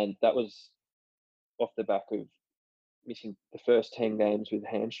 and that was off the back of missing the first 10 games with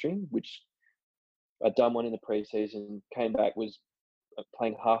hamstring, which I'd done one in the preseason, came back, was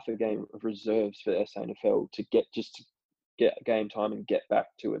playing half a game of reserves for SANFL to get game time and get back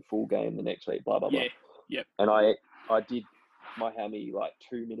to a full game the next week, blah, blah, blah. Yep. And I did my hammy like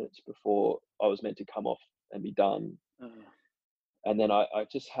 2 minutes before I was meant to come off and be done. And then I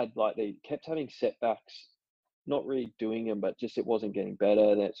just had kept having setbacks, not really doing them, but just it wasn't getting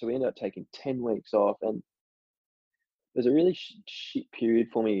better. So we ended up taking 10 weeks off, and it was a really shit period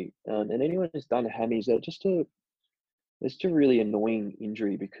for me. And anyone who's done hammies, it's just a really annoying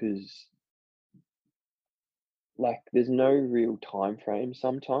injury because there's no real time frame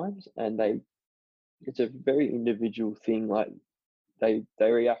sometimes, and it's a very individual thing. Like they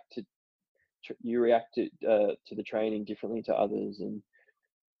react to you react to the training differently to others, and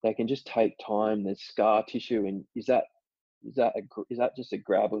they can just take time. There's scar tissue, and is that just a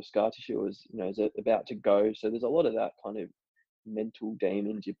grab of scar tissue, or is it about to go? So there's a lot of that kind of mental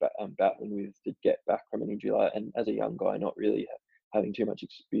demons you're battling with to get back from an injury. And as a young guy, not really having too much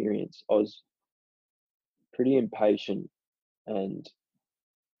experience, I was pretty impatient and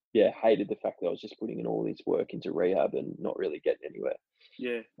yeah, hated the fact that I was just putting in all this work into rehab and not really getting anywhere.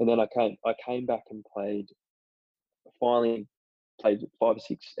 Yeah. And then I came back and finally played 5 or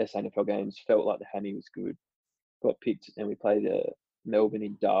 6 SANFL games, felt like the hammy was good, got picked, and we played Melbourne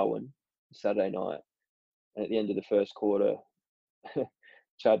in Darwin Saturday night. And at the end of the first quarter,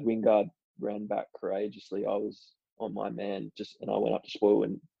 Chad Wingard ran back courageously. I was on my man, and I went up to spoil,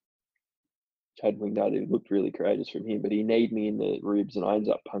 and Chad Wingard, it looked really courageous from him, but he kneed me in the ribs, and I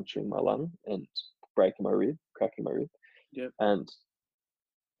ended up puncturing my lung and cracking my rib. Yep. And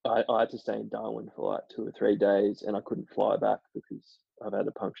I had to stay in Darwin for like 2 or 3 days, and I couldn't fly back because I've had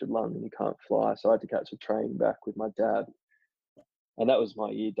a punctured lung and you can't fly. So I had to catch a train back with my dad, and that was my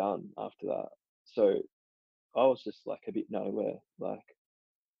year done after that. So I was just like a bit nowhere, like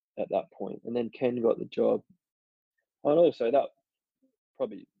at that point. And then Ken got the job, and also that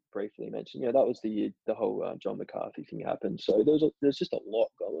probably briefly mentioned, that was the year the whole John McCarthy thing happened. So there's just a lot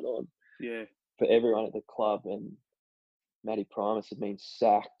going on. Yeah. For everyone at the club, and Matty Primus had been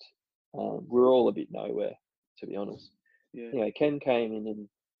sacked. We're all a bit nowhere, to be honest. Yeah. Ken came in, and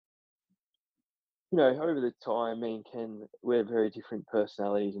over the time, me and Ken, we're very different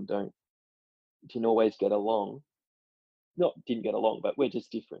personalities and didn't always get along. Not didn't get along, but we're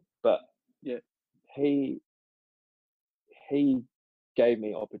just different. But yeah, he gave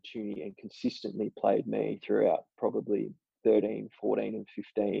me opportunity and consistently played me throughout probably 13, 14, and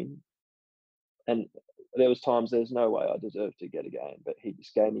 15. And there was times there's no way I deserved to get a game, but he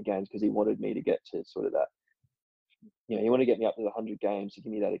just gave me games because he wanted me to get to sort of that. He wanted to get me up to the 100 games to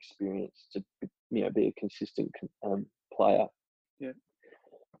give me that experience to, be a consistent player. Yeah.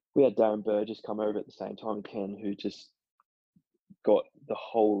 We had Darren Burgess come over at the same time, Ken, who just got the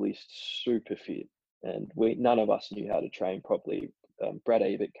whole list super fit, and none of us knew how to train properly. Brad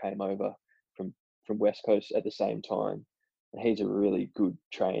Ebert came over from West Coast at the same time. And he's a really good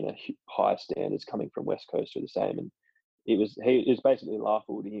trainer, high standards coming from West Coast are the same. And it was basically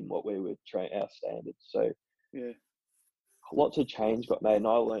laughable to him what we were our standards. So yeah, lots of change got made, and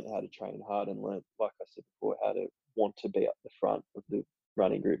I learned how to train hard and learned, like I said before, how to want to be at the front of the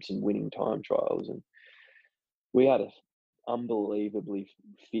running groups and winning time trials. And we had an unbelievably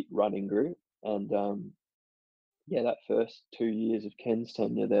fit running group. And that first 2 years of Ken's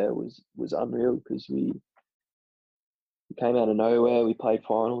tenure there was unreal, because we came out of nowhere. We played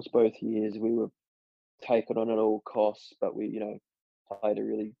finals both years. We were taken on at all costs, but we, played a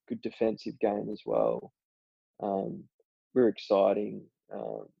really good defensive game as well. We were exciting.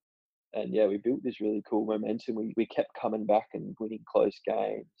 And we built this really cool momentum. We kept coming back and winning close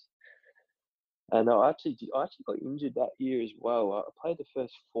games. And I actually got injured that year as well. I played the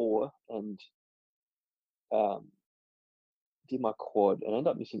first 4 and did my quad, and I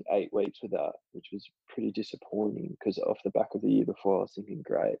ended up missing 8 weeks with that, which was pretty disappointing, because off the back of the year before, I was thinking,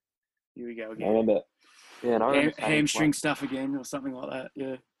 great. Here we go again. I remember hamstring stuff again or something like that.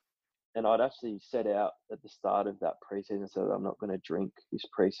 Yeah. And I'd actually set out at the start of that preseason, so that I'm not going to drink this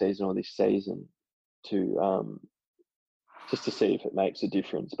preseason or this season to just to see if it makes a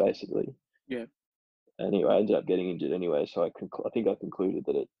difference, basically. Yeah. Anyway, I ended up getting injured anyway, so I think I concluded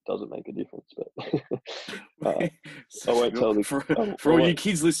that it doesn't make a difference. But I won't tell the for all you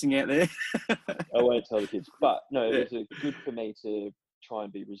kids listening out there. I won't tell the kids. But no, it was good for me to try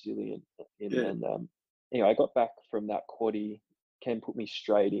and be resilient. And anyway, I got back from that quaddie. Ken put me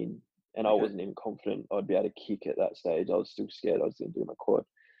straight in, and I wasn't even confident I'd be able to kick at that stage. I was still scared I was going to do my quad.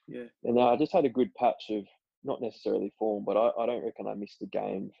 Yeah. And I just had a good patch of, not necessarily form, but I don't reckon I missed a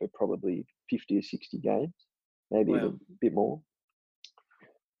game for probably 50 or 60 games, maybe even a bit more.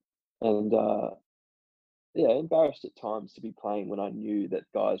 And embarrassed at times to be playing when I knew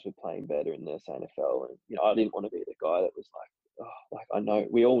that guys were playing better in the SANFL. And I didn't want to be the guy that was like, I know,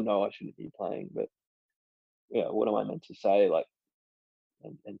 we all know I shouldn't be playing, but what am I meant to say? Like,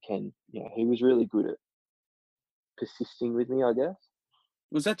 and Ken, he was really good at persisting with me, I guess.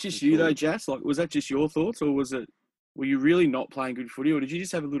 Was that just you though, Jas? Like, was that just your thoughts, or were you really not playing good footy, or did you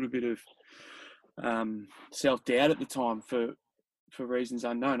just have a little bit of self-doubt at the time for reasons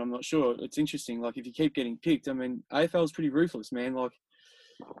unknown? I'm not sure. It's interesting. Like, if you keep getting picked, I mean, AFL is pretty ruthless, man. Like,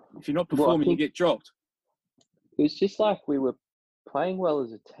 if you're not performing, you get dropped. It was just like we were playing well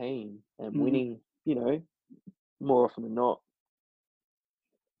as a team and winning you know, more often than not.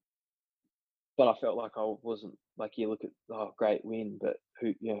 But I felt like I wasn't like you look at, oh, great win, but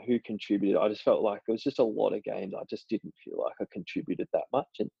who contributed? I just felt like it was just a lot of games. I just didn't feel like I contributed that much.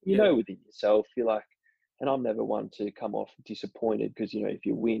 And Yeah. within yourself, you're like, and I'm never one to come off disappointed because if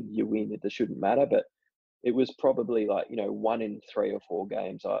you win, you win. It shouldn't matter. But it was probably like 1 in 3 or 4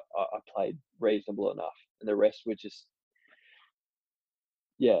 games I played reasonable enough, and the rest were just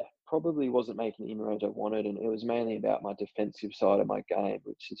probably wasn't making the inroads I wanted, and it was mainly about my defensive side of my game,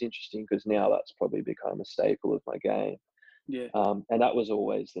 which is interesting because now that's probably become a staple of my game. Yeah. And that was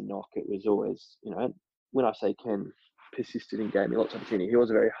always the knock. It was always, when I say Ken persisted in gave me lots of opportunity, he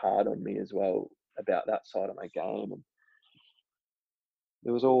was very hard on me as well about that side of my game. And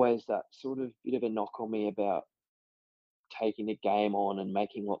there was always that sort of bit of a knock on me about taking the game on and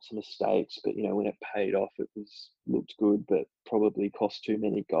making lots of mistakes, but when it paid off, it looked good, but probably cost too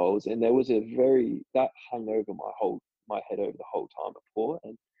many goals. And there was that hung over my head over the whole time before.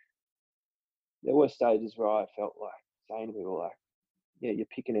 And there were stages where I felt like saying to people like, yeah, you're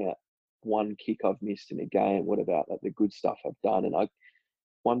picking out one kick I've missed in a game. What about like the good stuff I've done? And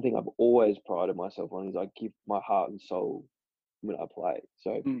one thing I've always prided myself on is I give my heart and soul when I play.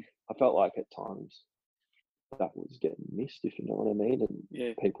 So I felt like at times that was getting missed, if you know what I mean.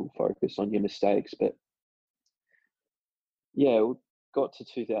 And people focus on your mistakes, but we got to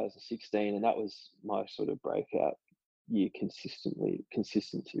 2016, and that was my sort of breakout year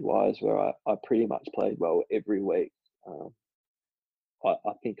consistency wise, where I pretty much played well every week.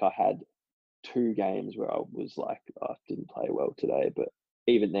 I think I had 2 games where I was like, I didn't play well today, but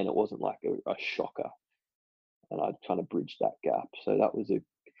even then it wasn't like a shocker, and I'd kind of bridged that gap. So that was a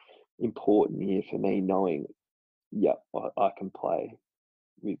important year for me, knowing I can play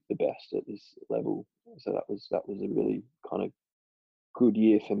with the best at this level. So that was a really kind of good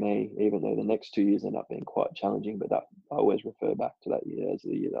year for me, even though the next 2 years ended up being quite challenging. But that I always refer back to that year as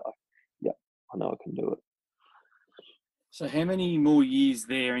the year that I know I can do it. So how many more years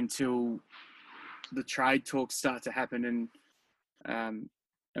there until the trade talks start to happen,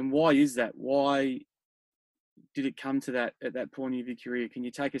 and why is that? Why did it come to that at that point of your career? Can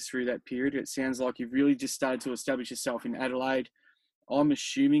you take us through that period? It sounds like you've really just started to establish yourself in Adelaide. I'm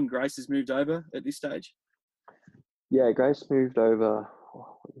assuming Grace has moved over at this stage. Yeah, Grace moved over.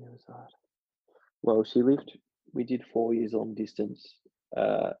 What year was that? Well, we did 4 years long distance,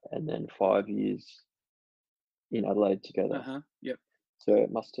 and then 5 years in Adelaide together. Yep. So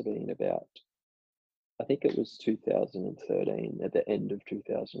it must have been about, I think it was 2013, at the end of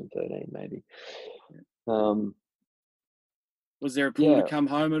 2013, maybe. Was there a pull to come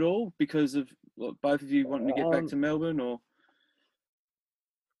home at all because of both of you wanting to get back to Melbourne, or?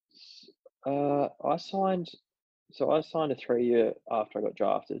 I signed a 3-year after I got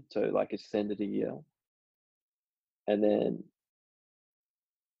drafted, so like extended a year. And then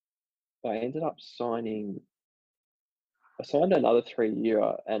I ended up I signed another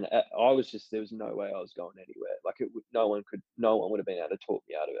 3-year, and I was just, there was no way I was going anywhere. Like no one would have been able to talk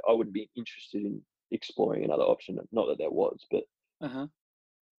me out of it. I wouldn't be interested in exploring another option. Not that there was, but.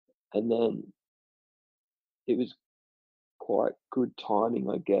 And then it was quite good timing,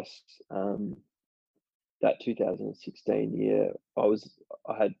 I guess. That 2016 year, I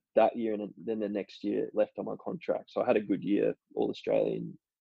had that year, and then the next year left on my contract. So I had a good year, All Australian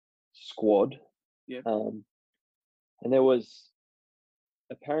squad. Yeah. And there was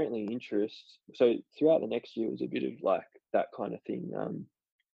apparently interest. So throughout the next year was a bit of like that kind of thing.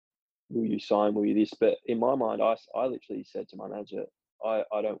 Will you sign? Will you this? But in my mind, I literally said to my manager,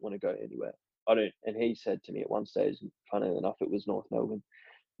 I don't want to go anywhere. I don't. And he said to me at one stage, funny enough, it was North Melbourne.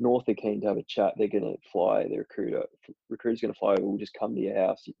 North are keen to have a chat. They're going to fly. The recruiter's going to fly over. We'll just come to your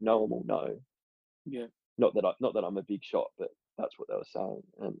house. No one will know. Yeah. Not that I'm a big shot, but that's what they were saying.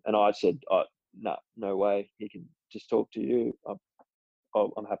 And I said, nah, no way. He can just talk to you.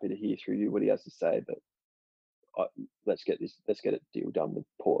 I'm happy to hear through you what he has to say, but let's get a deal done with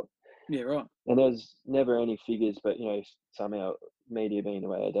Port. Yeah, right. And there's never any figures, but somehow media being the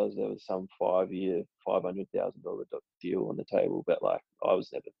way it does, there was some 5-year, $500,000 deal on the table. But like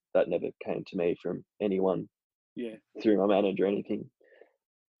that never came to me from anyone. Yeah. Through my manager or anything.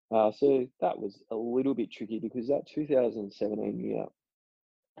 So that was a little bit tricky because that 2017 year,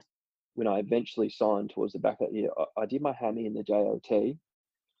 when I eventually signed towards the back of that year, I did my hammy in the JLT.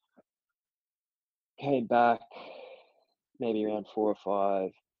 Came back maybe around 4 or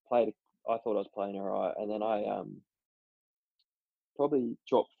 5. I thought I was playing all right, and then I probably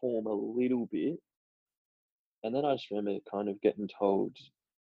dropped form a little bit. And then I just remember kind of getting told,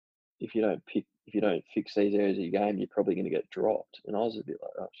 if you don't fix these areas of your game, you're probably going to get dropped. And I was a bit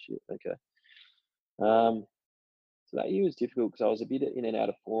like, oh shit, okay. So that year was difficult because I was a bit in and out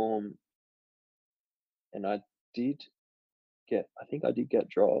of form, and did I think I did get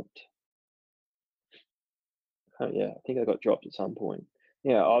dropped. Yeah, I think I got dropped at some point.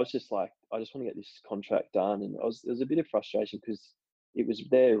 Yeah, I was just like, I just want to get this contract done, and there was a bit of frustration because it was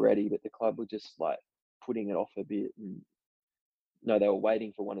there ready, but the club were just like putting it off a bit, and no, they were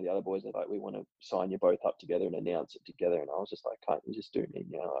waiting for one of the other boys. They're like, we want to sign you both up together and announce it together, and I was just like, can't you just do me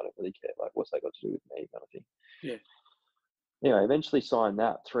now? I don't really care. Like, what's that got to do with me, kind of thing. Yeah. Anyway, eventually signed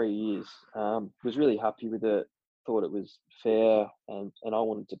that 3 years. Was really happy with it. Thought it was fair, and I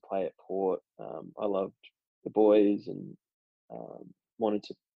wanted to play at Port. I loved the boys, and wanted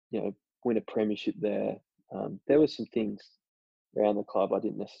to, win a premiership there. There were some things around the club I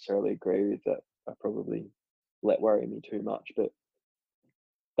didn't necessarily agree with that I probably let worry me too much, but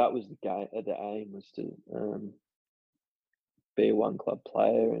that was the aim was to be a one club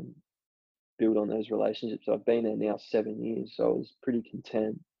player and build on those relationships. I've been there now 7 years, so I was pretty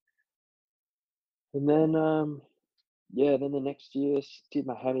content. And then, then the next year did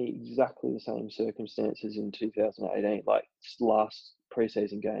Miami exactly the same circumstances in 2018, like last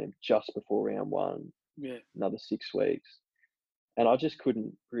preseason game just before round one. Yeah. Another 6 weeks, and I just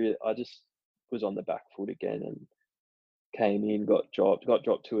couldn't really. I just was on the back foot again and came in, got dropped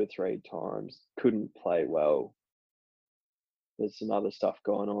 2 or 3 times, couldn't play well. There's some other stuff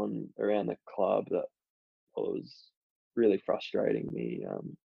going on around the club that was really frustrating me.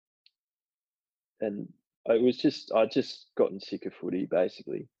 And I just gotten sick of footy,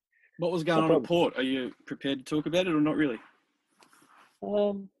 basically. What was going on at Port? Are you prepared to talk about it or not really?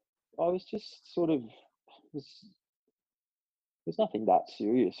 I was just sort of, there's nothing that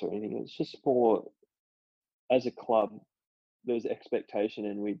serious or anything. It's just more, as a club, there was expectation,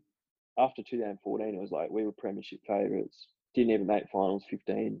 and after 2014, it was like we were premiership favourites. Didn't even make finals.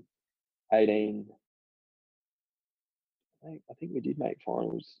 15, 18. I think we did make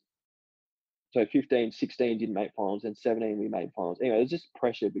finals. So 15, 16 didn't make finals, and 17 we made finals. Anyway, it was just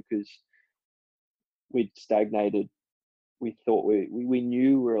pressure because we'd stagnated. We thought we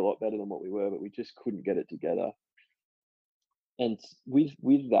knew we were a lot better than what we were, but we just couldn't get it together. And with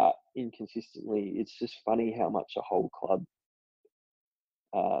that inconsistently, it's just funny how much a whole club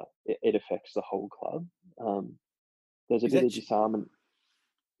it affects the whole club. There's a bit of disarmament.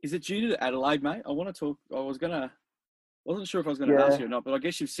 Is it due to Adelaide, mate? I want to talk. Wasn't sure if I was going to ask you or not, but I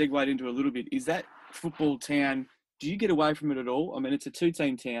guess you've segued into a little bit. Is that football town? Do you get away from it at all? I mean, it's a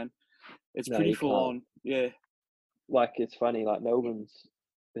 2-team town. It's pretty full on. Yeah. Like, it's funny. Like,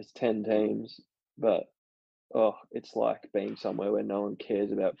 there's 10 teams, but it's like being somewhere where no one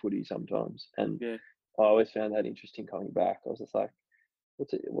cares about footy sometimes. And yeah. I always found that interesting coming back. I was just like,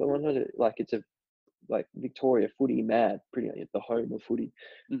 it's a like Victoria footy mad, pretty much the home of footy.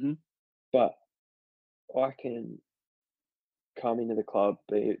 Mm-hmm. But I can come into the club,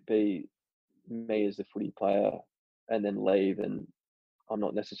 be me as the footy player, and then leave, and I'm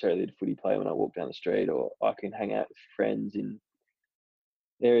not necessarily the footy player when I walk down the street. Or I can hang out with friends in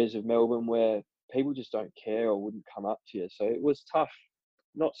areas of Melbourne where people just don't care or wouldn't come up to you. So it was tough.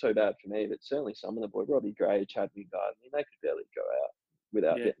 Not so bad for me, but certainly some of the boys, Robbie Gray, Chad Wingard, I mean, they could barely go out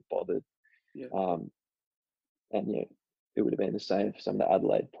without getting bothered. Yeah. And it would have been the same for some of the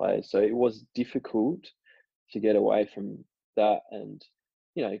Adelaide players. So it was difficult to get away from that. And,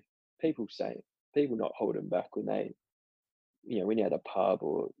 people not holding back when they, when you had a pub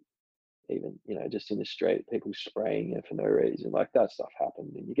or even, just in the street, people spraying you for no reason, like that stuff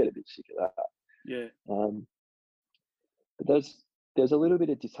happened, and you get a bit sick of that. Yeah. But there's a little bit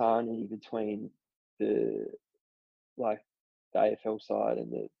of disharmony between the AFL side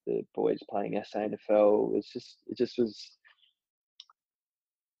and the boys playing SANFL. It just was,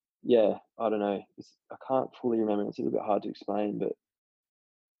 I don't know. I can't fully remember. It's a little bit hard to explain, but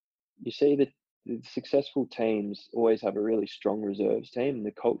you see that the successful teams always have a really strong reserves team, and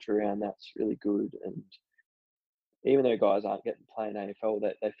the culture around that's really good. And even though guys aren't getting playing AFL,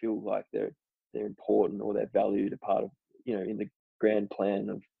 they feel like they're important or they're valued, a part of, in the grand plan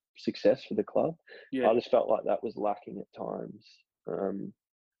of success for the club. Yeah. I just felt like that was lacking at times. And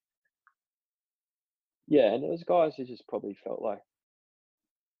those guys who just probably felt like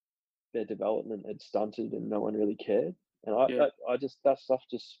their development had stunted and no one really cared. And that stuff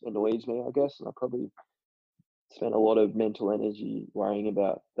just annoys me, I guess. And I probably spent a lot of mental energy worrying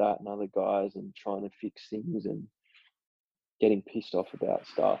about that and other guys and trying to fix things and getting pissed off about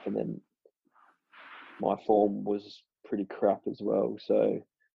stuff. And then my form was pretty crap as well. So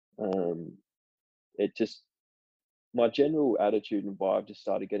my general attitude and vibe just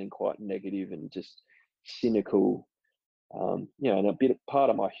started getting quite negative and just cynical. And part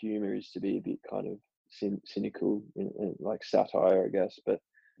of my humor is to be a bit kind of cynical and like satire, I guess. But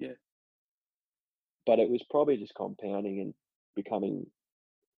Yeah. But it was probably just compounding and becoming.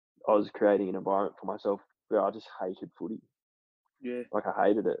 I was creating an environment for myself where I just hated footy. Yeah. Like I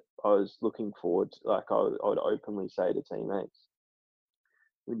hated it. I was looking forward. I would openly say to teammates,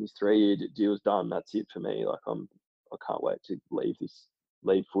 when this 3-year deal's done, that's it for me. Like I can't wait to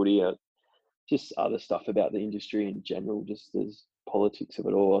leave footy. Just other stuff about the industry in general, just there's politics of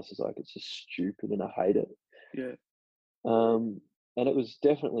it all. I was just like, it's just stupid and I hate it. Yeah. And it was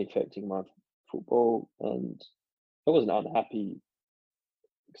definitely affecting my football, and I wasn't unhappy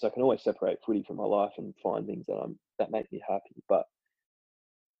because I can always separate footy from my life and find things that make me happy. But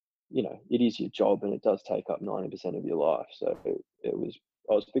it is your job, and it does take up 90% of your life. So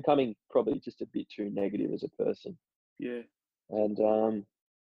I was becoming probably just a bit too negative as a person. Yeah. And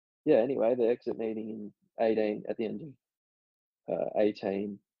yeah. Anyway, the exit meeting in 18 at the end of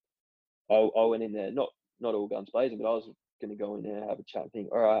 18, I went in there, not all guns blazing, but I was going to go in there, have a chat, and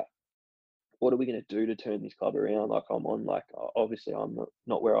think, all right, what are we going to do to turn this club around? Like obviously I'm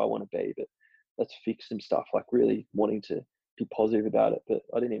not where I want to be, but let's fix some stuff. Like really wanting to be positive about it, but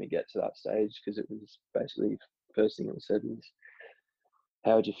I didn't even get to that stage because it was basically first thing that was said was,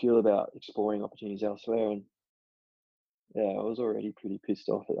 how would you feel about exploring opportunities elsewhere? And yeah, I was already pretty pissed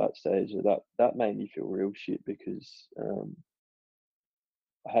off at that stage. That made me feel real shit because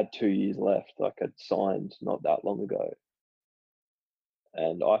I had 2 years left. Like I'd signed not that long ago,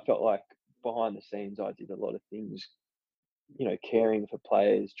 and I felt like behind the scenes I did a lot of things, caring for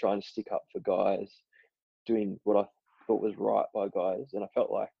players, trying to stick up for guys, doing what I thought was right by guys, and I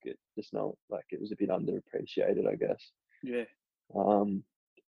felt like it was a bit underappreciated, I guess. Yeah.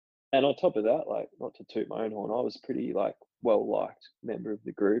 And on top of that, like, not to toot my own horn, I was pretty like well liked member of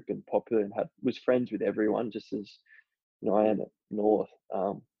the group and popular, and was friends with everyone, just as I am at North.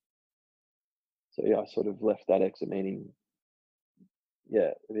 So yeah, I sort of left that exit meeting,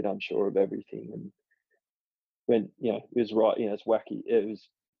 yeah, a bit unsure of everything. And when it was right, it's wacky. It was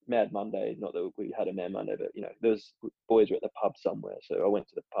Mad Monday. Not that we had a Mad Monday, but there was boys were at the pub somewhere, so I went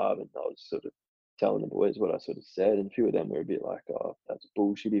to the pub and I was sort of telling the boys what I sort of said, and a few of them were a bit like, "Oh, that's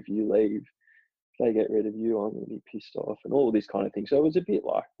bullshit. If you leave, if they get rid of you, I'm going to be pissed off," and all this kind of thing. So it was a bit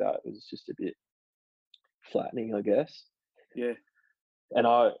like that. It was just a bit flattening, I guess. Yeah. And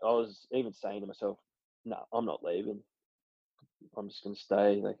I was even saying to myself, "No, I'm not leaving. I'm just going to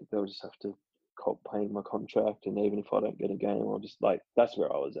stay. They'll just have to cop paying my contract, and even if I don't get a game, I'll just like." That's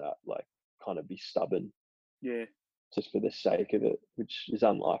where I was at. Like, kind of be stubborn, Yeah. just for the sake of it, which is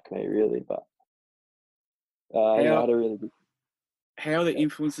unlike me, really. But I How had a really good. how are the Yeah.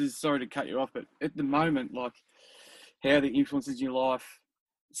 influences? Sorry to cut you off, but at the moment, like, how are the influences in your life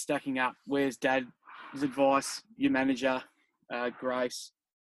stacking up? Where's Dad's advice? Your manager, Grace,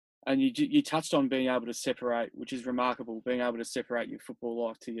 and you touched on being able to separate, which is remarkable. Being able to separate your football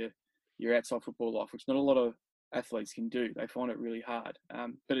life to your outside football life, which not a lot of athletes can do. They find it really hard.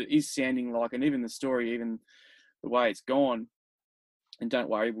 But it is sounding like, and even the story, even the way it's gone. And don't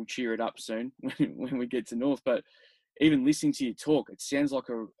worry, we'll cheer it up soon when we get to North. But even listening to you talk, it sounds like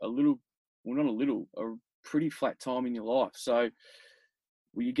a little, well, not a little, a pretty flat time in your life. So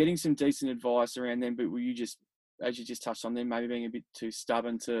were you getting some decent advice around them, but were you just, as you just touched on them, maybe being a bit too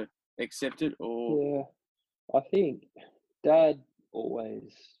stubborn to accept it? Or Yeah, I think Dad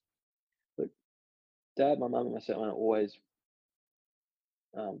always, look, Dad, my mum, and my stepmom always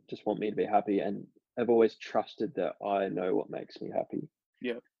just want me to be happy, and have always trusted that I know what makes me happy.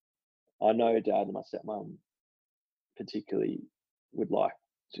 yeah, I know Dad and my stepmom particularly would like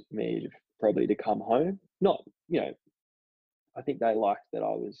me to probably to come home. Not, I think they liked that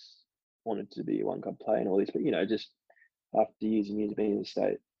I wanted to be a one club player and all this, but just after years and years of being in the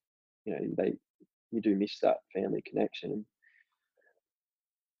state, you do miss that family connection. And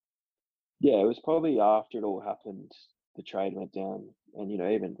yeah, it was probably after it all happened, the trade went down, and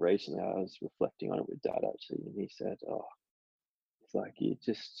even recently I was reflecting on it with Dad actually, and he said, "Oh, it's like you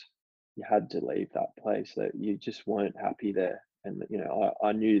had to leave that place, that you just weren't happy there, and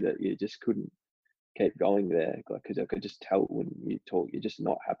I knew that you just couldn't keep going there, because I could just tell when you talk, you're just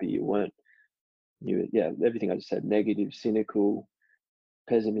not happy. You weren't, yeah, everything I just said, negative, cynical,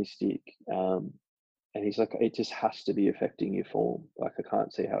 pessimistic." And he's like, "It just has to be affecting your form. Like, I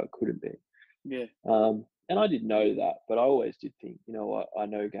can't see how it couldn't be." yeah, And I didn't know that, but I always did think, what, I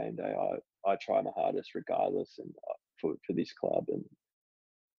know game day, I try my hardest regardless, and for this club, and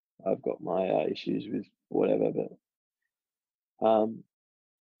I've got my issues with whatever, but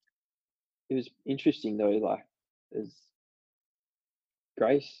it was interesting though, like, as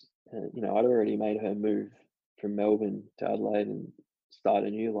Grace, I'd already made her move from Melbourne to Adelaide and start a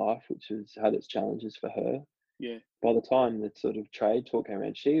new life, which has had its challenges for her. Yeah. By the time the sort of trade talk came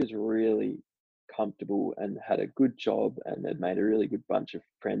around, she was really comfortable and had a good job and had made a really good bunch of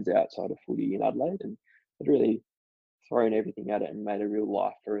friends outside of footy in Adelaide and had really thrown everything at it and made a real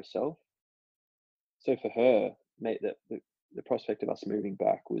life for herself. So for her, mate, the prospect of us moving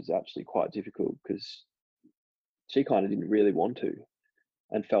back was actually quite difficult because she kind of didn't really want to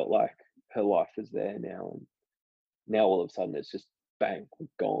and felt like her life was there now. And now all of a sudden it's just bang, we're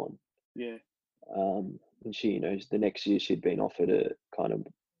gone. Yeah. And she, the next year she'd been offered a kind of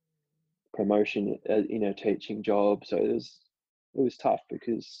promotion in her teaching job. So it was tough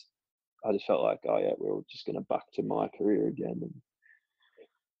because I just felt like, oh yeah, we're all just going to back to my career again. And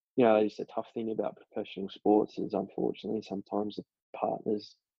it's a tough thing about professional sports is unfortunately sometimes the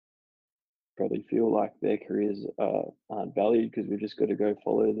partners probably feel like their careers aren't valued because we've just got to go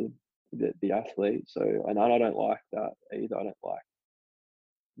follow the athlete. So, and I don't like that either. I don't like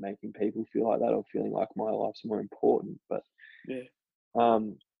making people feel like that or feeling like my life's more important. But yeah, I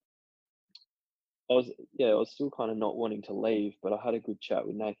was still kind of not wanting to leave, but I had a good chat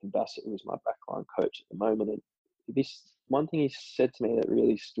with Nathan Bassett, who was my backline coach at the moment. And this one thing he said to me that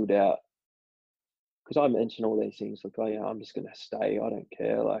really stood out, because I mentioned all these things like, oh yeah, I'm just going to stay. I don't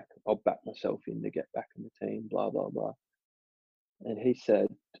care. Like, I'll back myself in to get back in the team, blah, blah, blah. And he said,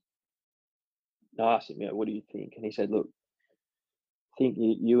 I asked him, what do you think? And he said, look, I think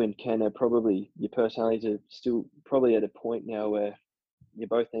you and Ken are probably, your personalities are still probably at a point now where you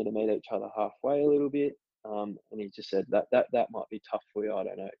both need to meet each other halfway a little bit. And he just said that might be tough for you. I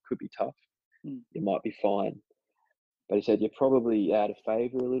don't know. It could be tough. You might be fine. But he said, you're probably out of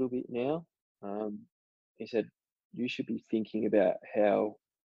favour a little bit now. He said, you should be thinking about how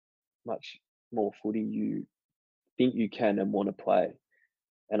much more footy you think you can and want to play.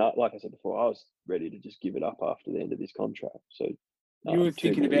 And like I said before, I was ready to just give it up after the end of this contract. So you were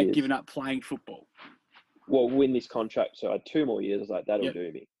thinking about giving up playing football? Well, win this contract. So I had 2 more years. I was like, that'll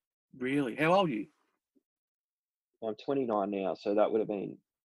do me. Really? How old are you? I'm 29 now. So that would have been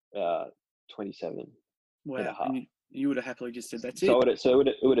 27 wow. and a half. And you would have happily just said, that's it would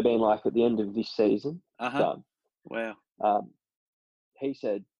have been like at the end of this season, done. Wow. He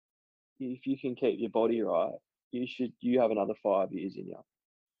said, if you can keep your body right, you have another 5 years in you.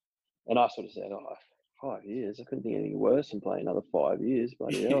 And I sort of said, 5 years? I couldn't think anything worse than playing another 5 years,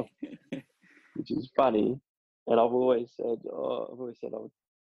 bloody hell. Which is funny. And I've always said,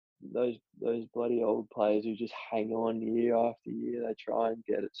 those bloody old players who just hang on year after year, they try and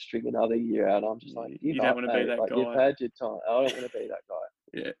string another year out. I'm just like, you don't want to be that guy. You've had your time. I don't want to be that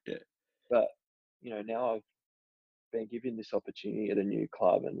guy. Yeah. But now I've been given this opportunity at a new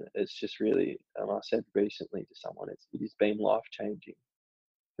club, and it's just really, I said recently to someone, it has been life changing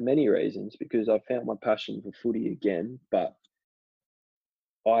for many reasons, because I've found my passion for footy again, but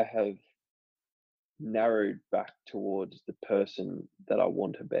I have narrowed back towards the person that I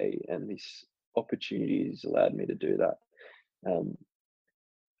want to be, and this opportunity has allowed me to do that. And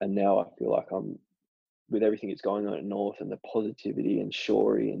now I feel like I'm, with everything that's going on at North and the positivity and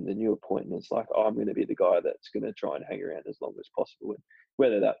Shorey and the new appointments, like I'm going to be the guy that's going to try and hang around as long as possible. And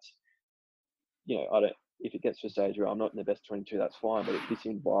whether that's, if it gets to a stage where I'm not in the best 22, that's fine. But if this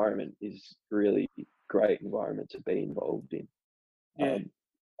environment is really great environment to be involved in. Yeah.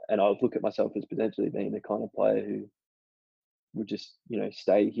 And I look at myself as potentially being the kind of player who would just,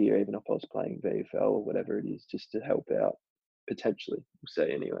 stay here even if I was playing VFL or whatever it is, just to help out potentially, we'll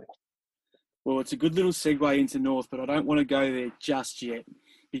say anyway. Well, it's a good little segue into North, but I don't want to go there just yet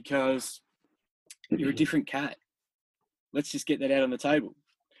because you're a different cat. Let's just get that out on the table.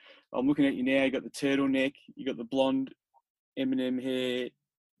 I'm looking at you now. You got the turtleneck, you got the blonde Eminem hair,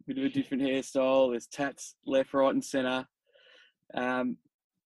 bit of a different hairstyle. There's tats left, right, and centre.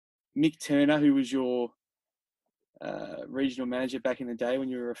 Mick Turner, who was your regional manager back in the day when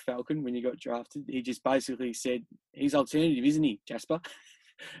you were a Falcon, when you got drafted, he just basically said, he's alternative, isn't he, Jasper?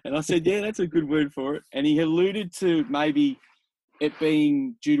 And I said, yeah, that's a good word for it. And he alluded to maybe it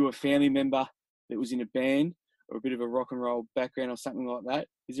being due to a family member that was in a band or a bit of a rock and roll background or something like that.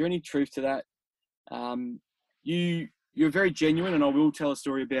 Is there any truth to that? You're very genuine, and I will tell a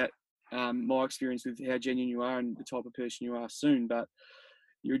story about my experience with how genuine you are and the type of person you are soon. But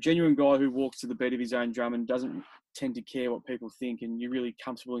you're a genuine guy who walks to the beat of his own drum and doesn't tend to care what people think, and you're really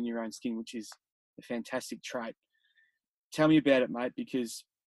comfortable in your own skin, which is a fantastic trait. Tell me about it, mate, because,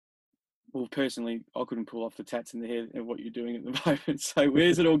 well, personally, I couldn't pull off the tats in the hair of what you're doing at the moment. So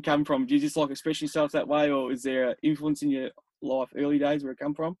where's it all come from? Do you just like express yourself that way, or is there an influence in your life early days where it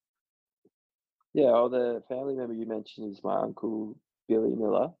come from? Yeah, the family member you mentioned is my uncle, Billy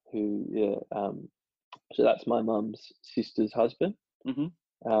Miller, who So that's my mum's sister's husband.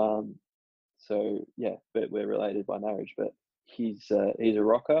 Mm-hmm. So yeah, but we're related by marriage. But he's a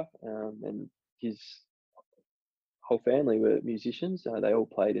rocker, and his whole family were musicians. They all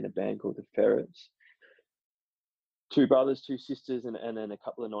played in a band called the Ferrets. Two brothers, two sisters, and then a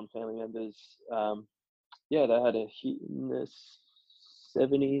couple of non-family members. Yeah, they had a hit in the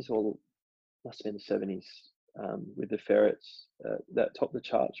 70s, or must have been the 70s, with the Ferrets that topped the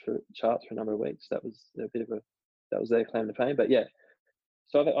charts for a number of weeks. That was their claim to fame. But yeah,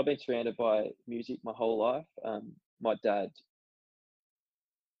 so I've been surrounded by music my whole life. My dad,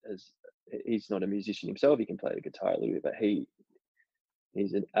 he's not a musician himself. He can play the guitar a little bit, but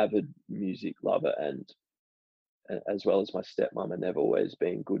he's an avid music lover, and as well as my stepmom, and they've always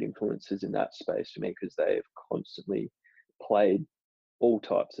been good influences in that space for me because they've constantly played all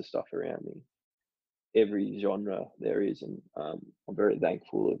types of stuff around me, every genre there is, and I'm very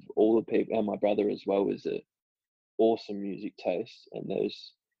thankful of all the people, and my brother as well was a awesome music taste, and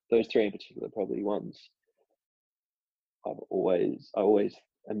those three in particular are probably ones I always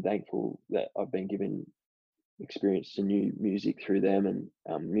am thankful that I've been given experience to new music through them,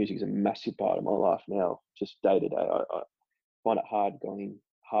 and music is a massive part of my life now, just day to day. I find it hard going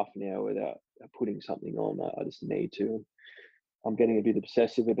half an hour without putting something on. I just need to. I'm getting a bit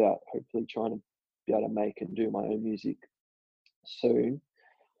obsessive about hopefully trying to be able to make and do my own music soon.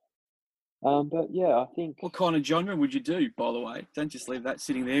 But yeah, I think. What kind of genre would you do, by the way? Don't just leave that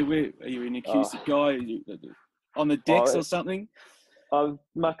sitting there. Where are you, an acoustic guy? Are you on the decks or something? I'm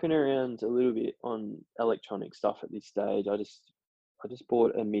mucking around a little bit on electronic stuff at this stage. I just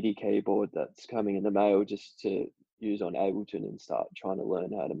bought a MIDI keyboard that's coming in the mail just to use on Ableton and start trying to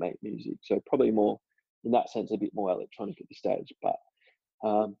learn how to make music. So probably more, in that sense, a bit more electronic at this stage. But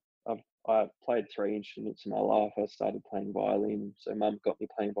I've played 3 instruments in my life. I started playing violin. So mum got me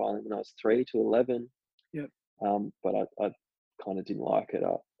playing violin when I was 3 to 11. Yep. But I kind of didn't like it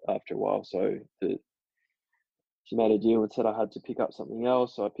after a while. So she made a deal and said I had to pick up something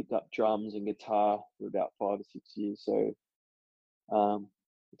else. So I picked up drums and guitar for about 5 or 6 years. So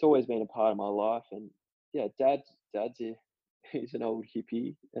it's always been a part of my life. And yeah, he's an old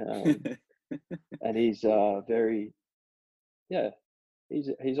hippie, and he's very, yeah,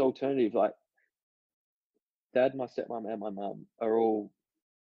 he's alternative. Like Dad, my stepmom, and my mum are all,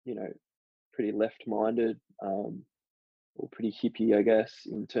 pretty left-minded, or pretty hippie, I guess,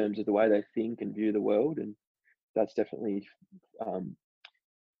 in terms of the way they think and view the world, and that's definitely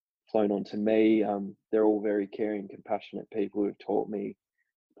flown onto me. They're all very caring, compassionate people who've taught me.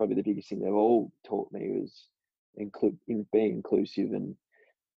 Probably the biggest thing they've all taught me was being inclusive and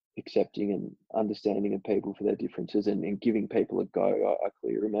accepting and understanding of people for their differences, and giving people a go. I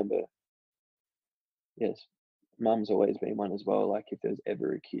clearly remember, yes, mum's always been one as well. Like if there's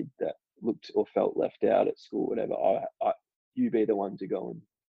ever a kid that looked or felt left out at school, whatever, you be the one to go and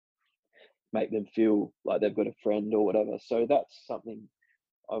make them feel like they've got a friend or whatever. So that's something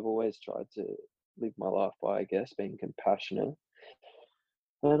I've always tried to live my life by, I guess, being compassionate.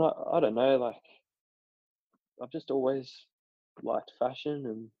 And I don't know, like I've just always liked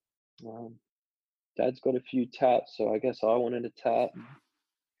fashion, and Dad's got a few tats, so I guess I wanted a tat.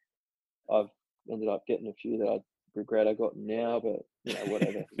 I've ended up getting a few that I regret I got now, but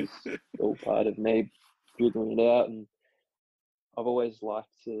whatever. It's all part of me figuring it out, and I've always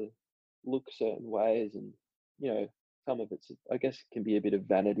liked to look certain ways, and some of it's, I guess, it can be a bit of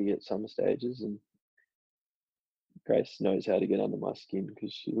vanity at some stages, and Grace knows how to get under my skin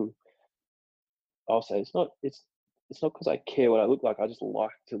because I'll say it's not because I care what I look like. I just like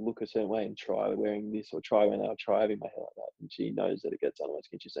to look a certain way and try wearing this or try when I'll try having my hair like that. And she knows that it gets under my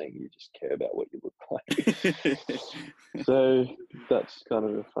skin. She's saying you just care about what you look like. So that's kind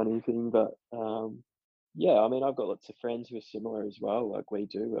of a funny thing. But yeah, I mean, I've got lots of friends who are similar as well. Like we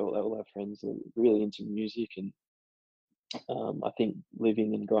do. We all have friends that are really into music. And I think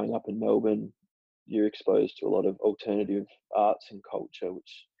living and growing up in Melbourne, you're exposed to a lot of alternative arts and culture,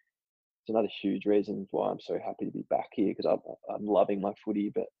 which it's another huge reason why I'm so happy to be back here, because I'm loving my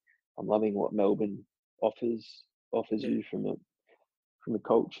footy, but I'm loving what Melbourne offers you from a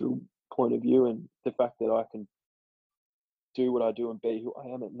cultural point of view, and the fact that I can do what I do and be who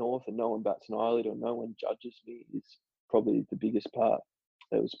I am at North, and no one bats an eyelid or no one judges me, is probably the biggest part.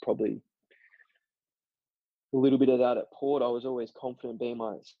 There was probably a little bit of that at Port. I was always confident being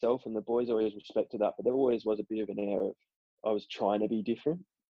myself, and the boys always respected that, but there always was a bit of an air of I was trying to be different.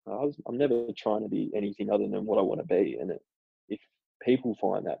 I'm never trying to be anything other than what I want to be, and if people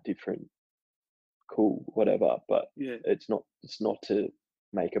find that different, cool, whatever. But it's not to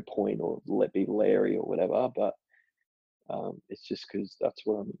make a point or be Larry or whatever. But It's just because that's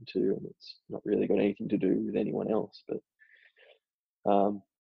what I'm into, and it's not really got anything to do with anyone else. But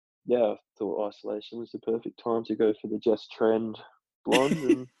yeah, I thought isolation was the perfect time to go for the Jess Trend blonde,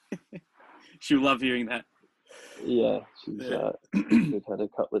 and She'll love hearing that. yeah, she's we've had a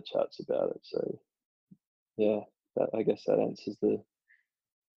couple of chats about it. So yeah, I guess that answers the.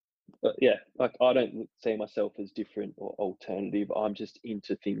 But yeah, like I don't see myself as different or alternative. I'm just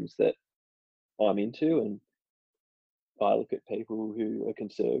into things that I'm into, and I look at people who are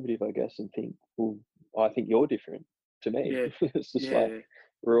conservative, I guess, and think, well, I think you're different to me. Yeah. It's just like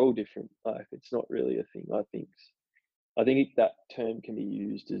we're all different. Like it's not really a thing. I think that term can be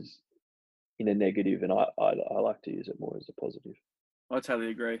used as in a negative, and I like to use it more as a positive. I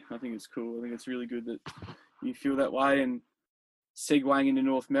totally agree. I think it's cool. I think it's really good that you feel that way. And segueing into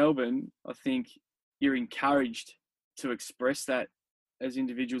North Melbourne, I think you're encouraged to express that as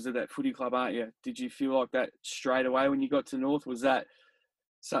individuals of that footy club, aren't you? Did you feel like that straight away when you got to North? Was that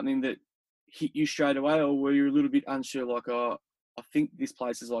something that hit you straight away, or were you a little bit unsure, like, oh, I think this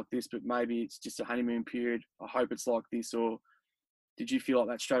place is like this, but maybe it's just a honeymoon period. I hope it's like this. Or did you feel like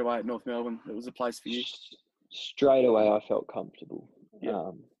that straight away at North Melbourne? It was a place for you? Straight away, I felt comfortable.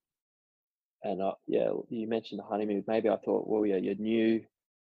 Yeah. And yeah, you mentioned the honeymoon. Maybe I thought, well, yeah, you're new.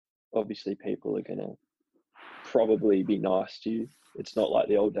 Obviously, people are going to probably be nice to you. It's not like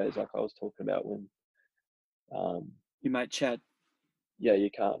the old days, like I was talking about when your mate Chad. Yeah, you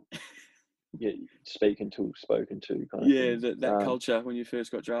can't speak until spoken to kind of thing. That culture when you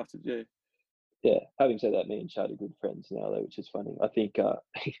first got drafted. Yeah. Having said that, me and Chad are good friends now, though, which is funny. I think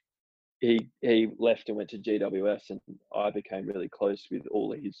he left and went to GWS, and I became really close with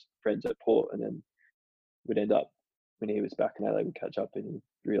all of his friends at Port, and then we'd end up when he was back in LA, we'd catch up, and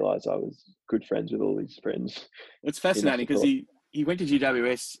he realised I was good friends with all his friends. It's fascinating because he went to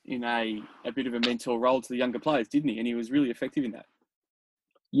GWS in a bit of a mentor role to the younger players, didn't he? And he was really effective in that.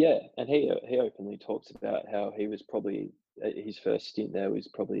 Yeah, and he openly talks about how he was probably his first stint there was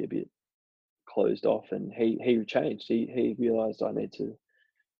probably a bit closed off, and he changed. He realised I need to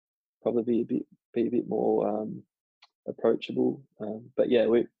probably be a bit more approachable. But yeah,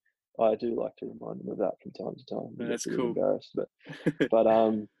 I do like to remind him of that from time to time. That's cool. Embarrassed, but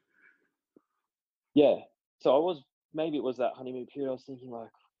yeah. So maybe it was that honeymoon period. I was thinking like,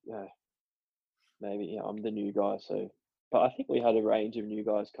 yeah, maybe I'm the new guy. So, but I think we had a range of new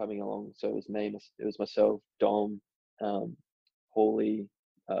guys coming along. So it was myself, Dom, Hawley,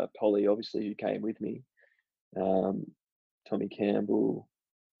 Polly, obviously, who came with me, Tommy Campbell.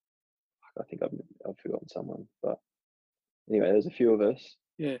 I think I've forgotten someone, but anyway, there's a few of us.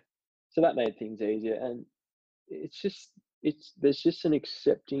 Yeah. So that made things easier, and there's just an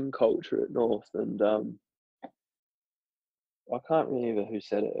accepting culture at North, and I can't remember who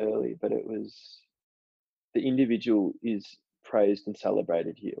said it earlier, but it was the individual is praised and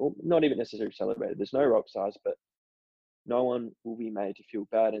celebrated here, or not even necessarily celebrated. There's no rock stars, but no one will be made to feel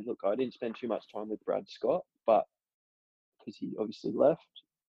bad. And look, I didn't spend too much time with Brad Scott, but because he obviously left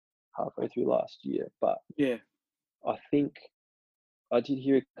halfway through last year. But yeah, I think I did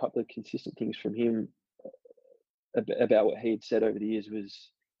hear a couple of consistent things from him about what he had said over the years.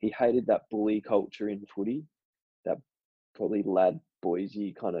 Was he hated that bully culture in footy, that probably lad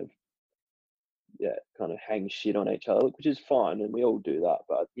boysy kind of hang shit on each other, which is fine, and we all do that.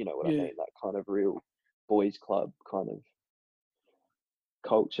 But you know what I mean, that kind of real boys club kind of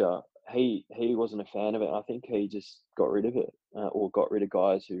culture. He wasn't a fan of it. I think he just got rid of it, or got rid of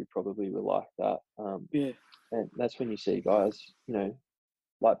guys who probably were like that. And that's when you see guys,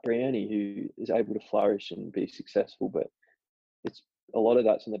 like Brioni, who is able to flourish and be successful, but it's a lot of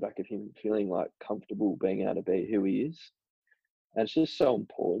that's in the back of him feeling like comfortable being able to be who he is. And it's just so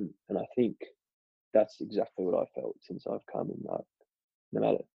important. And I think that's exactly what I felt since I've come in. Like, no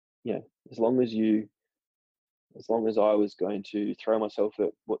matter, as long as I was going to throw myself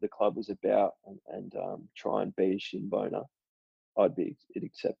at what the club was about and try and be a shin boner, I'd be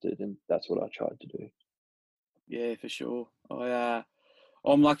accepted, and that's what I tried to do. Yeah, for sure.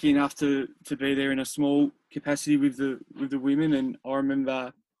 I'm lucky enough to be there in a small capacity with the women, and I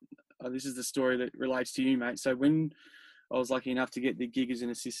remember this is the story that relates to you, mate. So when I was lucky enough to get the gig as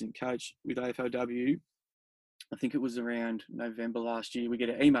an assistant coach with AFLW, I think it was around November last year, we get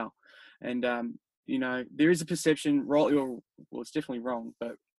an email, and there is a perception, rightly or well, it's definitely wrong,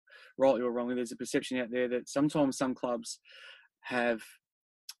 but rightly or wrongly, there's a perception out there that sometimes some clubs have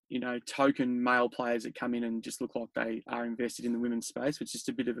token male players that come in and just look like they are invested in the women's space, which is just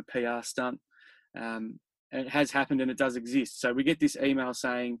a bit of a PR stunt. And it has happened and it does exist. So we get this email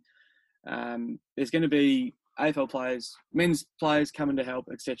saying there's going to be AFL players, men's players coming to help,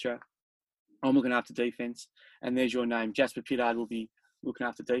 etc. I'm looking after defence, and there's your name. Jasper Pittard will be looking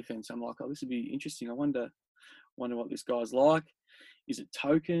after defence. I'm like, oh, this would be interesting. I wonder what this guy's like. Is it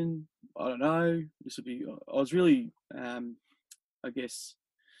token? I don't know. This would be. I was really, I guess,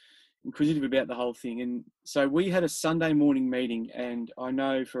 inquisitive about the whole thing. And so we had a Sunday morning meeting, and I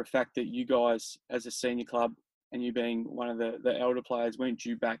know for a fact that you guys, as a senior club, and you being one of the elder players, weren't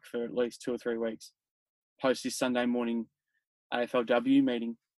due back for at least 2 or 3 weeks post this Sunday morning AFLW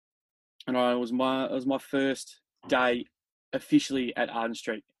meeting. And it was my first day officially at Arden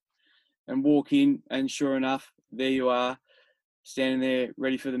Street, and walk in, and sure enough, there you are, standing there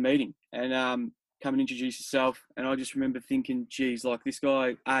ready for the meeting, and come and introduce yourself. And I just remember thinking, geez, like, this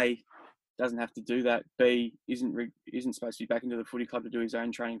guy, A, doesn't have to do that, B, isn't supposed to be back into the footy club to do his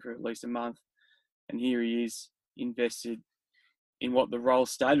own training for at least a month, and here he is, invested in what the role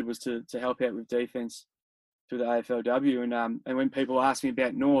stated was to help out with defence through the AFLW. And when people ask me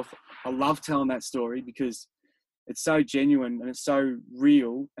about North, I love telling that story because it's so genuine and it's so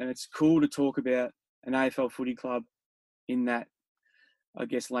real, and it's cool to talk about an AFL footy club in that, I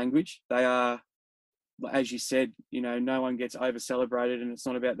guess, language. They are, as you said, no one gets over celebrated, and it's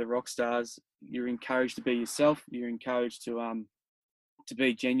not about the rock stars. You're encouraged to be yourself. You're encouraged to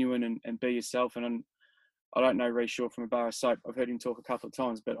be genuine and be yourself. And I don't know Reece Shaw from a bar of soap. I've heard him talk a couple of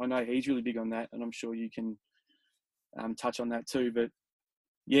times, but I know he's really big on that, and I'm sure you can touch on that too. But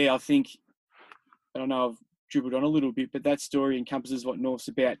yeah, I think, I don't know, I've dribbled on a little bit, but that story encompasses what North's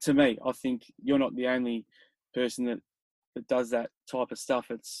about. To me, I think you're not the only person that does that type of stuff.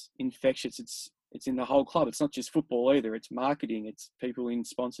 It's infectious. It's in the whole club. It's not just football either. It's marketing. It's people in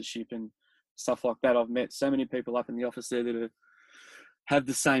sponsorship and stuff like that. I've met so many people up in the office there that have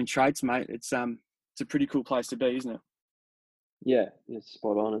the same traits, mate. It's a pretty cool place to be, isn't it? Yeah, it's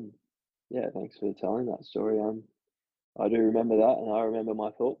spot on, and yeah, thanks for telling that story. I do remember that, and I remember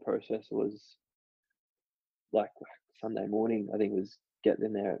my thought process was like Sunday morning. I think it was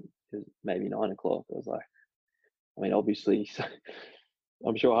getting there. It was maybe 9 o'clock. I was like, I mean, obviously,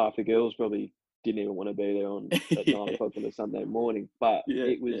 I'm sure half the girls probably didn't even want to be there at 9 o'clock on a Sunday morning, but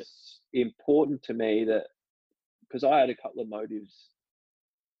it was important to me that, because I had a couple of motives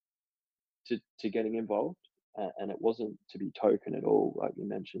to getting involved, and it wasn't to be token at all, like you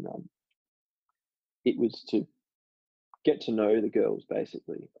mentioned. It was to get to know the girls,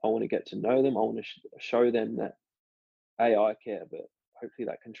 basically. I want to get to know them. I want to show them that, A, I care, but hopefully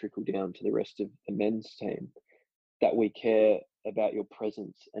that can trickle down to the rest of the men's team, that we care about your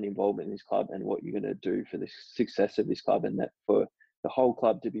presence and involvement in this club and what you're going to do for the success of this club, and that for the whole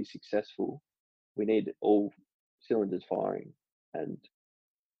club to be successful, we need all cylinders firing. And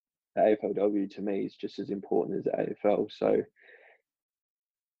the AFLW to me is just as important as the AFL. So,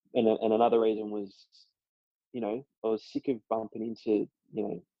 and another reason was, I was sick of bumping into,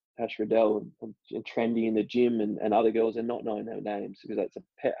 Ash Riddell and Trendy in the gym and other girls and not knowing their names, because that's a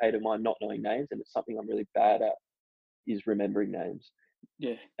pet hate of mine, not knowing names, and it's something I'm really bad at, is remembering names.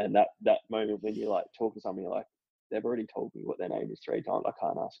 Yeah. And that moment when you like talk to somebody, like, they've already told me what their name is 3 times, I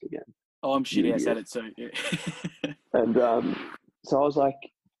can't ask again. Oh, I'm shit ass at it too. Yeah. And so I was like,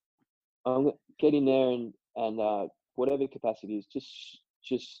 I'm gonna get in there and whatever capacity is,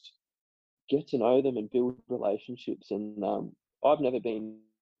 just get to know them and build relationships. And I've never been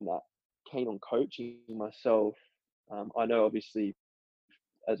that keen on coaching myself. I know obviously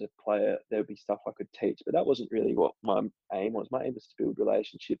as a player there would be stuff I could teach, but that wasn't really what my aim was. My aim was to build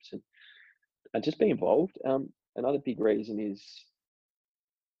relationships and just be involved. Another big reason is,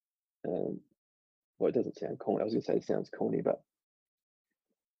 well, it doesn't sound corny. I was going to say it sounds corny, but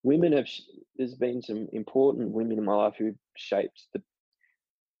there's been some important women in my life who've shaped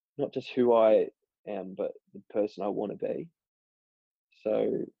not just who I am, but the person I want to be.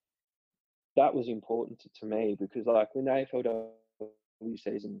 So that was important to me, because like when the AFLW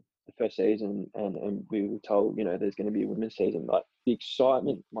season, the first season, and we were told, there's going to be a women's season, like the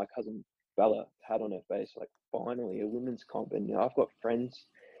excitement my cousin Bella had on her face, like finally a women's comp. And I've got friends,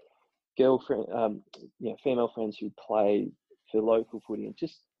 girlfriend, female friends who play for local footy, and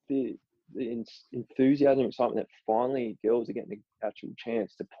just the enthusiasm, excitement that finally girls are getting an actual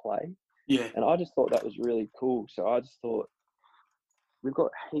chance to play. Yeah. And I just thought that was really cool. So I just thought, we've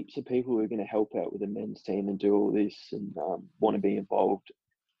got heaps of people who are going to help out with the men's team and do all this and want to be involved.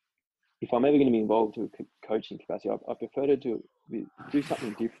 If I'm ever going to be involved to a coaching capacity, I prefer to do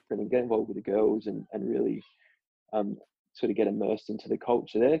something different and get involved with the girls and really sort of get immersed into the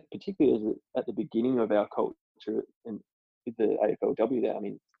culture there, particularly at the beginning of our culture and with the AFLW there. I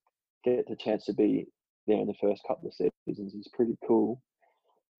mean, get the chance to be there in the first couple of seasons is pretty cool.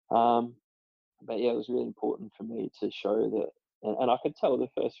 But yeah, it was really important for me to show that and I could tell the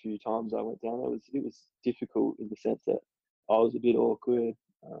first few times I went down, it was difficult in the sense that I was a bit awkward.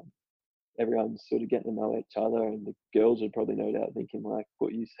 Everyone's sort of getting to know each other, and the girls would probably no doubt thinking like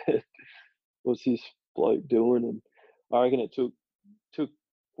what you said, what's this bloke doing? And I reckon it took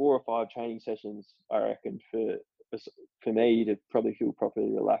 4 or 5 training sessions, I reckon, for me to probably feel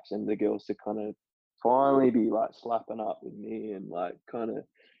properly relaxed, and the girls to kind of finally be like slapping up with me, and like kind of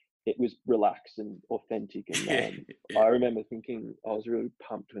it was relaxed and authentic. And I remember thinking I was really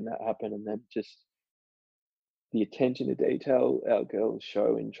pumped when that happened, and then just the attention to detail our girls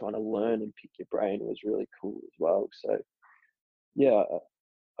show in trying to learn and pick your brain was really cool as well. So yeah,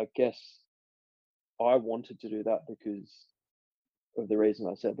 I guess I wanted to do that because of the reason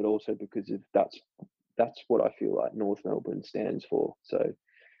I said, but also because of that's what I feel like North Melbourne stands for. So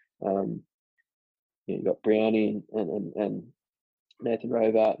you've got Brownie and Nathan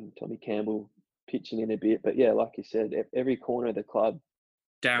Rovart and Tommy Campbell pitching in a bit, but yeah, like you said, every corner of the club.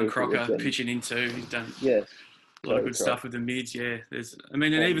 Darren Crocker pitching into. He's done a lot of good stuff with the mids. Yeah, and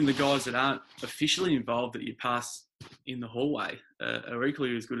even the guys that aren't officially involved that you pass in the hallway are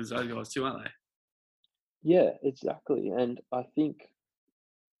equally as good as those guys too, aren't they? Yeah, exactly. And I think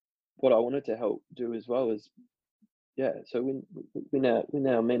what I wanted to help do as well is, so we now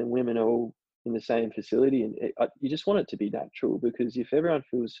men and women are all in the same facility, and you just want it to be natural, because if everyone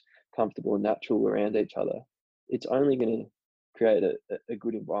feels comfortable and natural around each other, it's only going to create a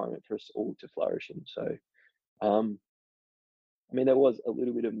good environment for us all to flourish in. So, there was a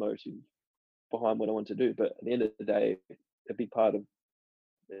little bit of motive behind what I want to do, but at the end of the day, a big part of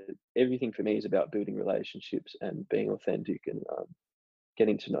everything for me is about building relationships and being authentic and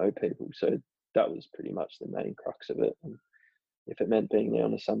getting to know people. So that was pretty much the main crux of it. And if it meant being there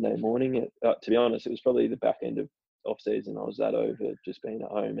on a Sunday morning, to be honest, it was probably the back end of off season. I was that over just being at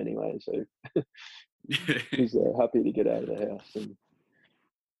home anyway. So I was happy to get out of the house and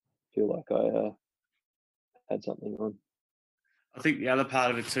feel like I had something on. I think the other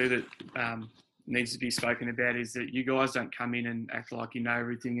part of it too that needs to be spoken about is that you guys don't come in and act like you know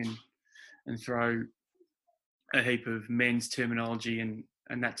everything and throw a heap of men's terminology and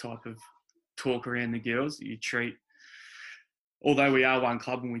that type of talk around the girls. You treat, although we are one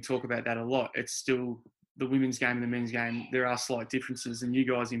club and we talk about that a lot, it's still the women's game and the men's game. There are slight differences, and you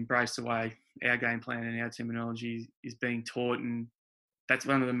guys embrace the way our game plan and our terminology is being taught, and that's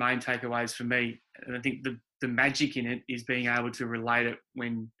one of the main takeaways for me. And I think the magic in it is being able to relate it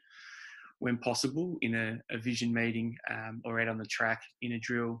when possible in a vision meeting or out on the track in a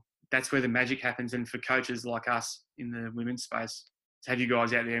drill. That's where the magic happens. And for coaches like us in the women's space, to have you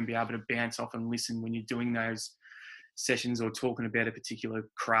guys out there and be able to bounce off and listen when you're doing those sessions or talking about a particular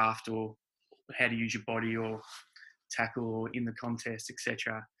craft or how to use your body or tackle or in the contest,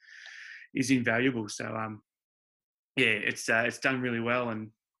 etc., is invaluable. So it's done really well,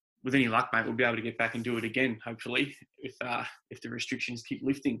 and with any luck, mate, we'll be able to get back and do it again, hopefully, if the restrictions keep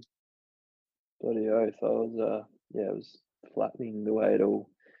lifting. Bloody oath. I was it was flattening the way it all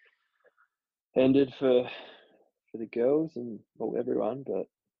ended for the girls and everyone, but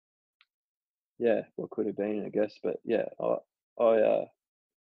yeah, what could have been, I guess. But yeah, I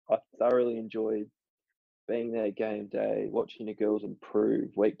thoroughly enjoyed being there game day, watching the girls improve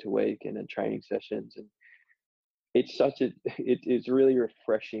week to week and in training sessions, and it's really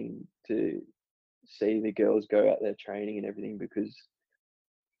refreshing to see the girls go out there training and everything, because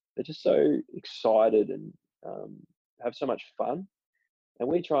they're just so excited and have so much fun. And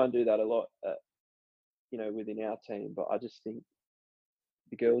we try and do that a lot, within our team. But I just think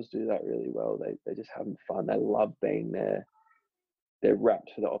the girls do that really well. They're just having fun. They love being there. They're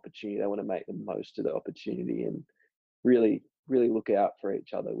wrapped for the opportunity. They want to make the most of the opportunity and really, really look out for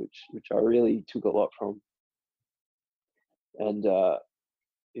each other, which I really took a lot from. And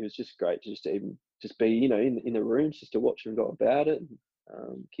it was just great to just be, in the rooms, just to watch them go about it. And,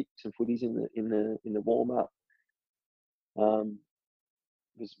 kick some footies in the warm up.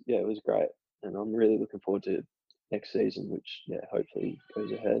 It was great, and I'm really looking forward to next season, which hopefully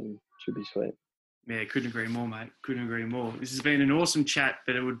goes ahead and should be sweet. Yeah, couldn't agree more, mate. Couldn't agree more. This has been an awesome chat,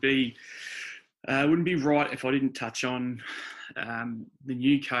 but it wouldn't be right if I didn't touch on the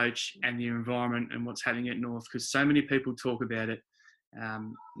new coach and the environment and what's happening at North, because so many people talk about it,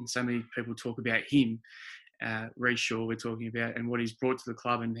 and so many people talk about him, Rhyce Shaw we're talking about, and what he's brought to the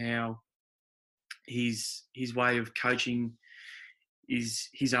club and how his way of coaching is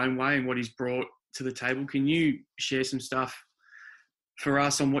his own way and what he's brought to the table. Can you share some stuff for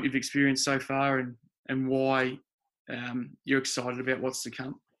us on what you've experienced so far and why you're excited about what's to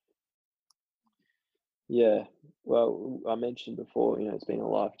come? Yeah, well, I mentioned before, it's been a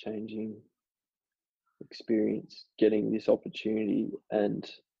life-changing experience getting this opportunity. And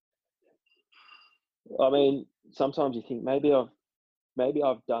I mean, sometimes you think maybe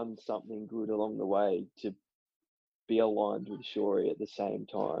I've done something good along the way to be aligned with Shorey at the same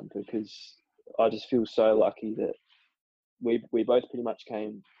time, because I just feel so lucky that we both pretty much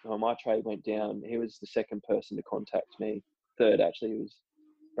came. My trade went down. He was the second person to contact me. Third, actually, was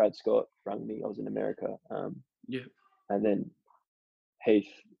Brad Scott rang me. I was in America. Yeah. And then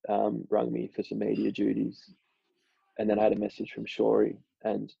Heath rang me for some media duties. And then I had a message from Shorey.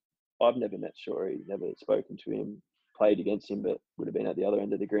 And I've never met Shorey, never spoken to him, played against him, but would have been at the other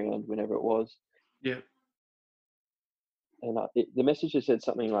end of the ground whenever it was. Yeah. And the message just said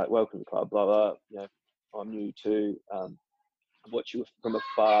something like, "Welcome to the club, blah, blah. You know, I'm new too. I watch you from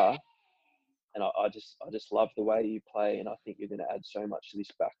afar. And I just love the way you play, and I think you're going to add so much to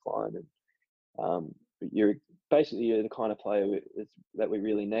this back line. And you're the kind of player that we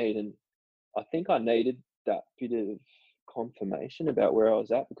really need." And I think I needed that bit of confirmation about where I was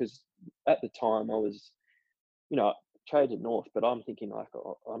at, because at the time I was, traded north, but I'm thinking like,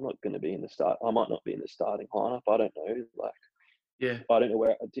 oh, I'm not going to be in the start. I might not be in the starting lineup. I don't know. Like, Yeah. I don't know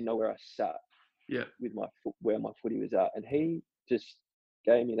I didn't know where I sat. Yeah. With my foot, where my footy was at, and he just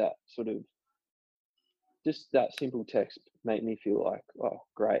gave me that sort of. Just that simple text made me feel like, oh,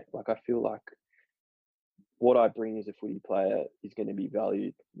 great. Like, I feel like what I bring as a footy player is going to be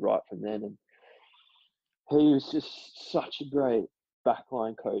valued right from then. And he was just such a great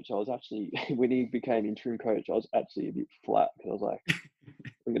backline coach. I was actually, when he became interim coach, I was actually a bit flat, because I was like,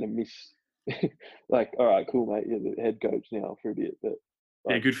 I'm going to miss, like, all right, cool, mate. You're the head coach now for a bit. But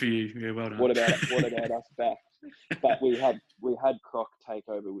yeah, good for you. Yeah, well done. What about us back? But we had Croc take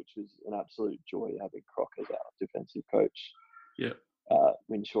over, which was an absolute joy having Croc as our defensive coach. Yeah.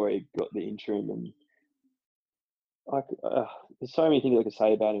 When Shorey got the interim, and there's so many things I could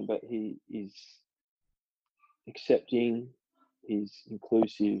say about him, but he is accepting, he's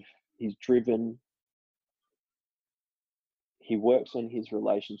inclusive, he's driven. He works on his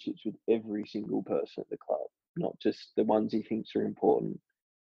relationships with every single person at the club, not just the ones he thinks are important.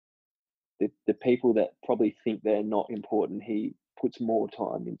 The people that probably think they're not important, he puts more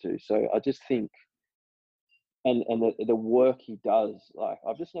time into. So I just think, and the work he does, like,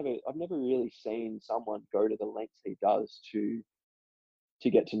 I've never really seen someone go to the lengths he does to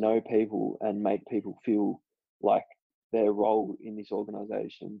get to know people and make people feel like their role in this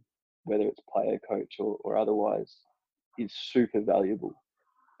organization, whether it's player, coach, or otherwise, is super valuable,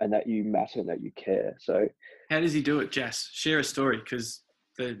 and that you matter and that you care. So how does he do it, Jas? Share a story, because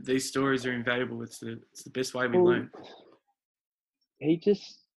these stories are invaluable. It's the best way we learn. He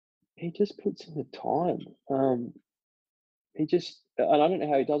just puts in the time. And I don't know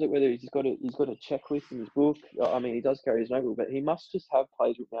how he does it. Whether he's got a checklist in his book. I mean, he does carry his notebook, but he must just have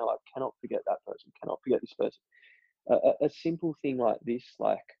players written down, like, cannot forget that person, cannot forget this person. A simple thing like this,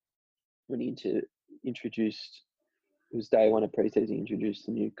 like when he introduced, it was day one of pre-season, he introduced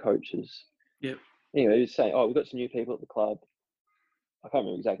the new coaches. Yep. Anyway, he was saying, "Oh, we've got some new people at the club." I can't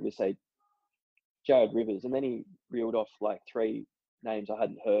remember exactly. He say Jared Rivers, and then he reeled off like 3 names I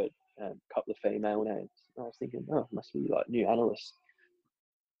hadn't heard, a couple of female names. And I was thinking, oh, it must be like new analysts.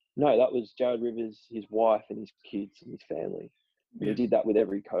 No, that was Jared Rivers, his wife and his kids and his family. And he did that with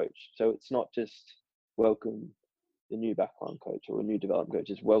every coach. So it's not just welcome the new backline coach or a new development coach,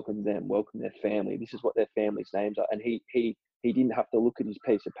 just welcome them, welcome their family. This is what their family's names are. And he didn't have to look at his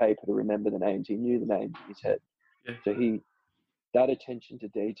piece of paper to remember the names. He knew the names in his head. Yeah. So that attention to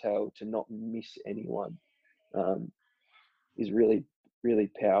detail, to not miss anyone, is really, really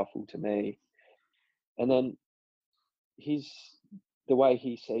powerful to me. And then the way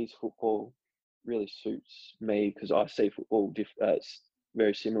he sees football really suits me, because I see football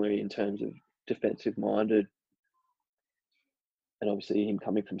very similarly in terms of defensive minded. And obviously him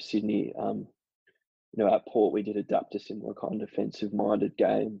coming from Sydney, at Port we did adapt a similar kind of defensive minded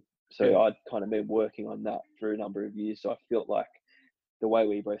game. So I'd kind of been working on that for a number of years. So I felt like the way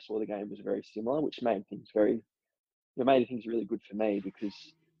we both saw the game was very similar, which made things really good for me, because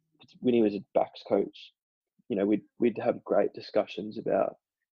when he was a backs coach, we'd have great discussions about,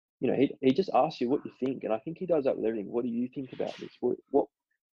 he just asks you what you think. And I think he does that with everything. What do you think about this?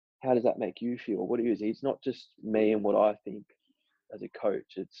 How does that make you feel? He's not just me and what I think as a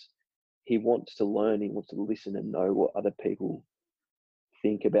coach. He wants to learn, he wants to listen and know what other people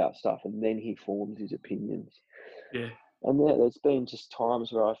think about stuff. And then he forms his opinions. Yeah. And there's been just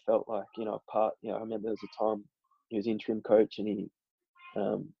times where I felt like, I remember there was a time he was interim coach, and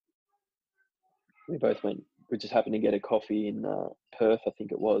we just happened to get a coffee in Perth, I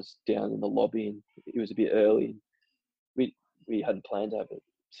think it was, down in the lobby, and it was a bit early. We hadn't planned to have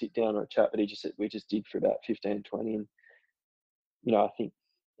sit down or a chat, but we just did for about 15, 20. And, I think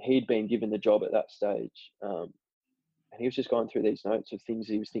he'd been given the job at that stage. And he was just going through these notes of things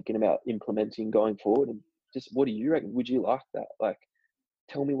he was thinking about implementing going forward. And just, what do you reckon? Would you like that? Like,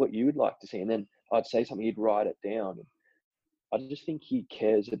 tell me what you would like to see. And then I'd say something, he'd write it down. And I just think he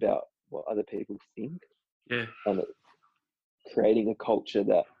cares about what other people think. Yeah. And creating a culture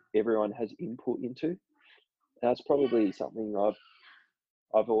that everyone has input into. And that's probably something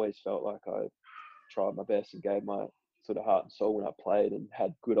I've always felt like I tried my best and gave my sort of heart and soul when I played and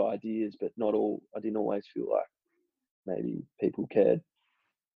had good ideas, but I didn't always feel like maybe people cared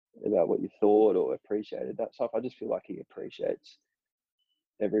about what you thought or appreciated that stuff. I just feel like he appreciates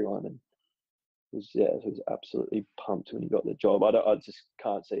everyone, and was absolutely pumped when he got the job. I just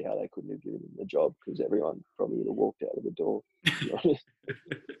can't see how they couldn't have given him the job, because everyone probably would have walked out of the door, to be honest.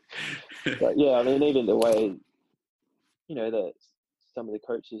 But yeah, I mean, even the way, that some of the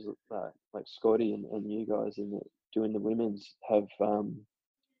coaches like Scotty and you guys doing the women's have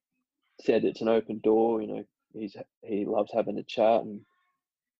said it's an open door. He loves having a chat, and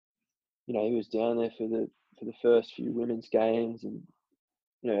he was down there for the first few women's games, and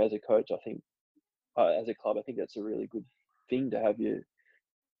as a coach, I think as a club, I think that's a really good thing to have the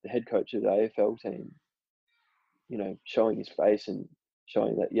head coach of the AFL team, showing his face and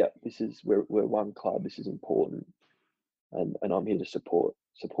showing that, we're one club, this is important, and I'm here to support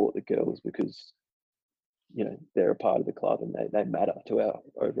the girls, because they're a part of the club and they matter to our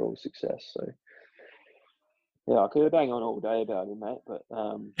overall success. So yeah, I could have banged on all day about him, mate, but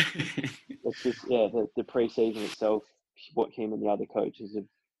it's just the pre-season itself, what him and the other coaches have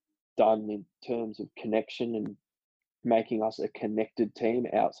done in terms of connection and making us a connected team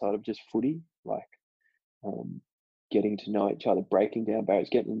outside of just footy, like getting to know each other, breaking down barriers,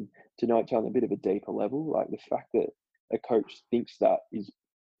 getting to know each other on a bit of a deeper level. Like, the fact that a coach thinks that is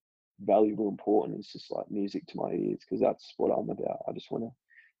valuable, important, is just like music to my ears, because that's what I'm about. I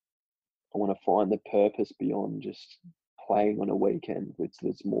want to find the purpose beyond just playing on a weekend, which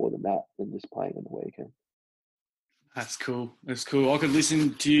there's more than that than just playing on the weekend. That's cool. That's cool. I could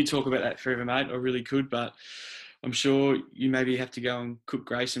listen to you talk about that forever, mate. I really could, but I'm sure you maybe have to go and cook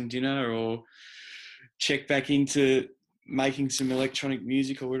Grace some dinner, or check back into making some electronic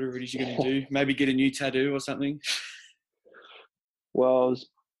music, or whatever it is you're going to do. Maybe get a new tattoo or something. Well, I was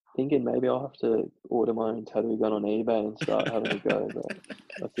thinking maybe I'll have to order my own tattoo gun on eBay and start having a go, but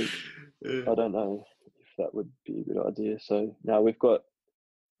I don't know if that would be a good idea. So no, we've got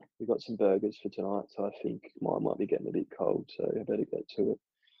some burgers for tonight, so I think mine might be getting a bit cold, so I better get to it.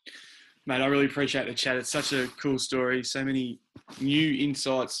 Mate, I really appreciate the chat. It's such a cool story. So many new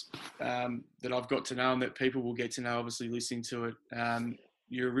insights that I've got to know, and that people will get to know, obviously, listening to it.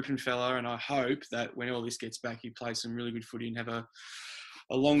 You're a ripping fella, and I hope that when all this gets back, you play some really good footy and have a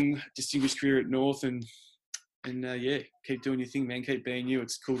long, distinguished career at North, and keep doing your thing, man. Keep being you.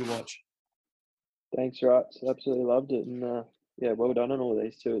 It's cool to watch. Thanks, Rats. Absolutely loved it, and well done on all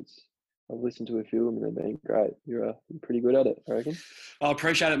these too. I've listened to a few of them and they've been great. You're pretty good at it, I reckon. I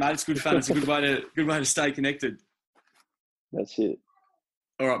appreciate it, mate. It's good fun. It's a good way to stay connected. That's it.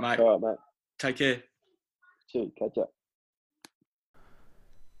 All right, mate. All right, mate. Take care. Cheers. Catch up.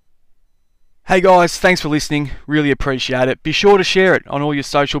 Hey guys, thanks for listening. Really appreciate it. Be sure to share it on all your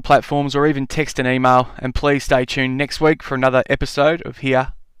social platforms, or even text an email. And please stay tuned next week for another episode of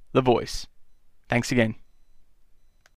Hear the Voice. Thanks again.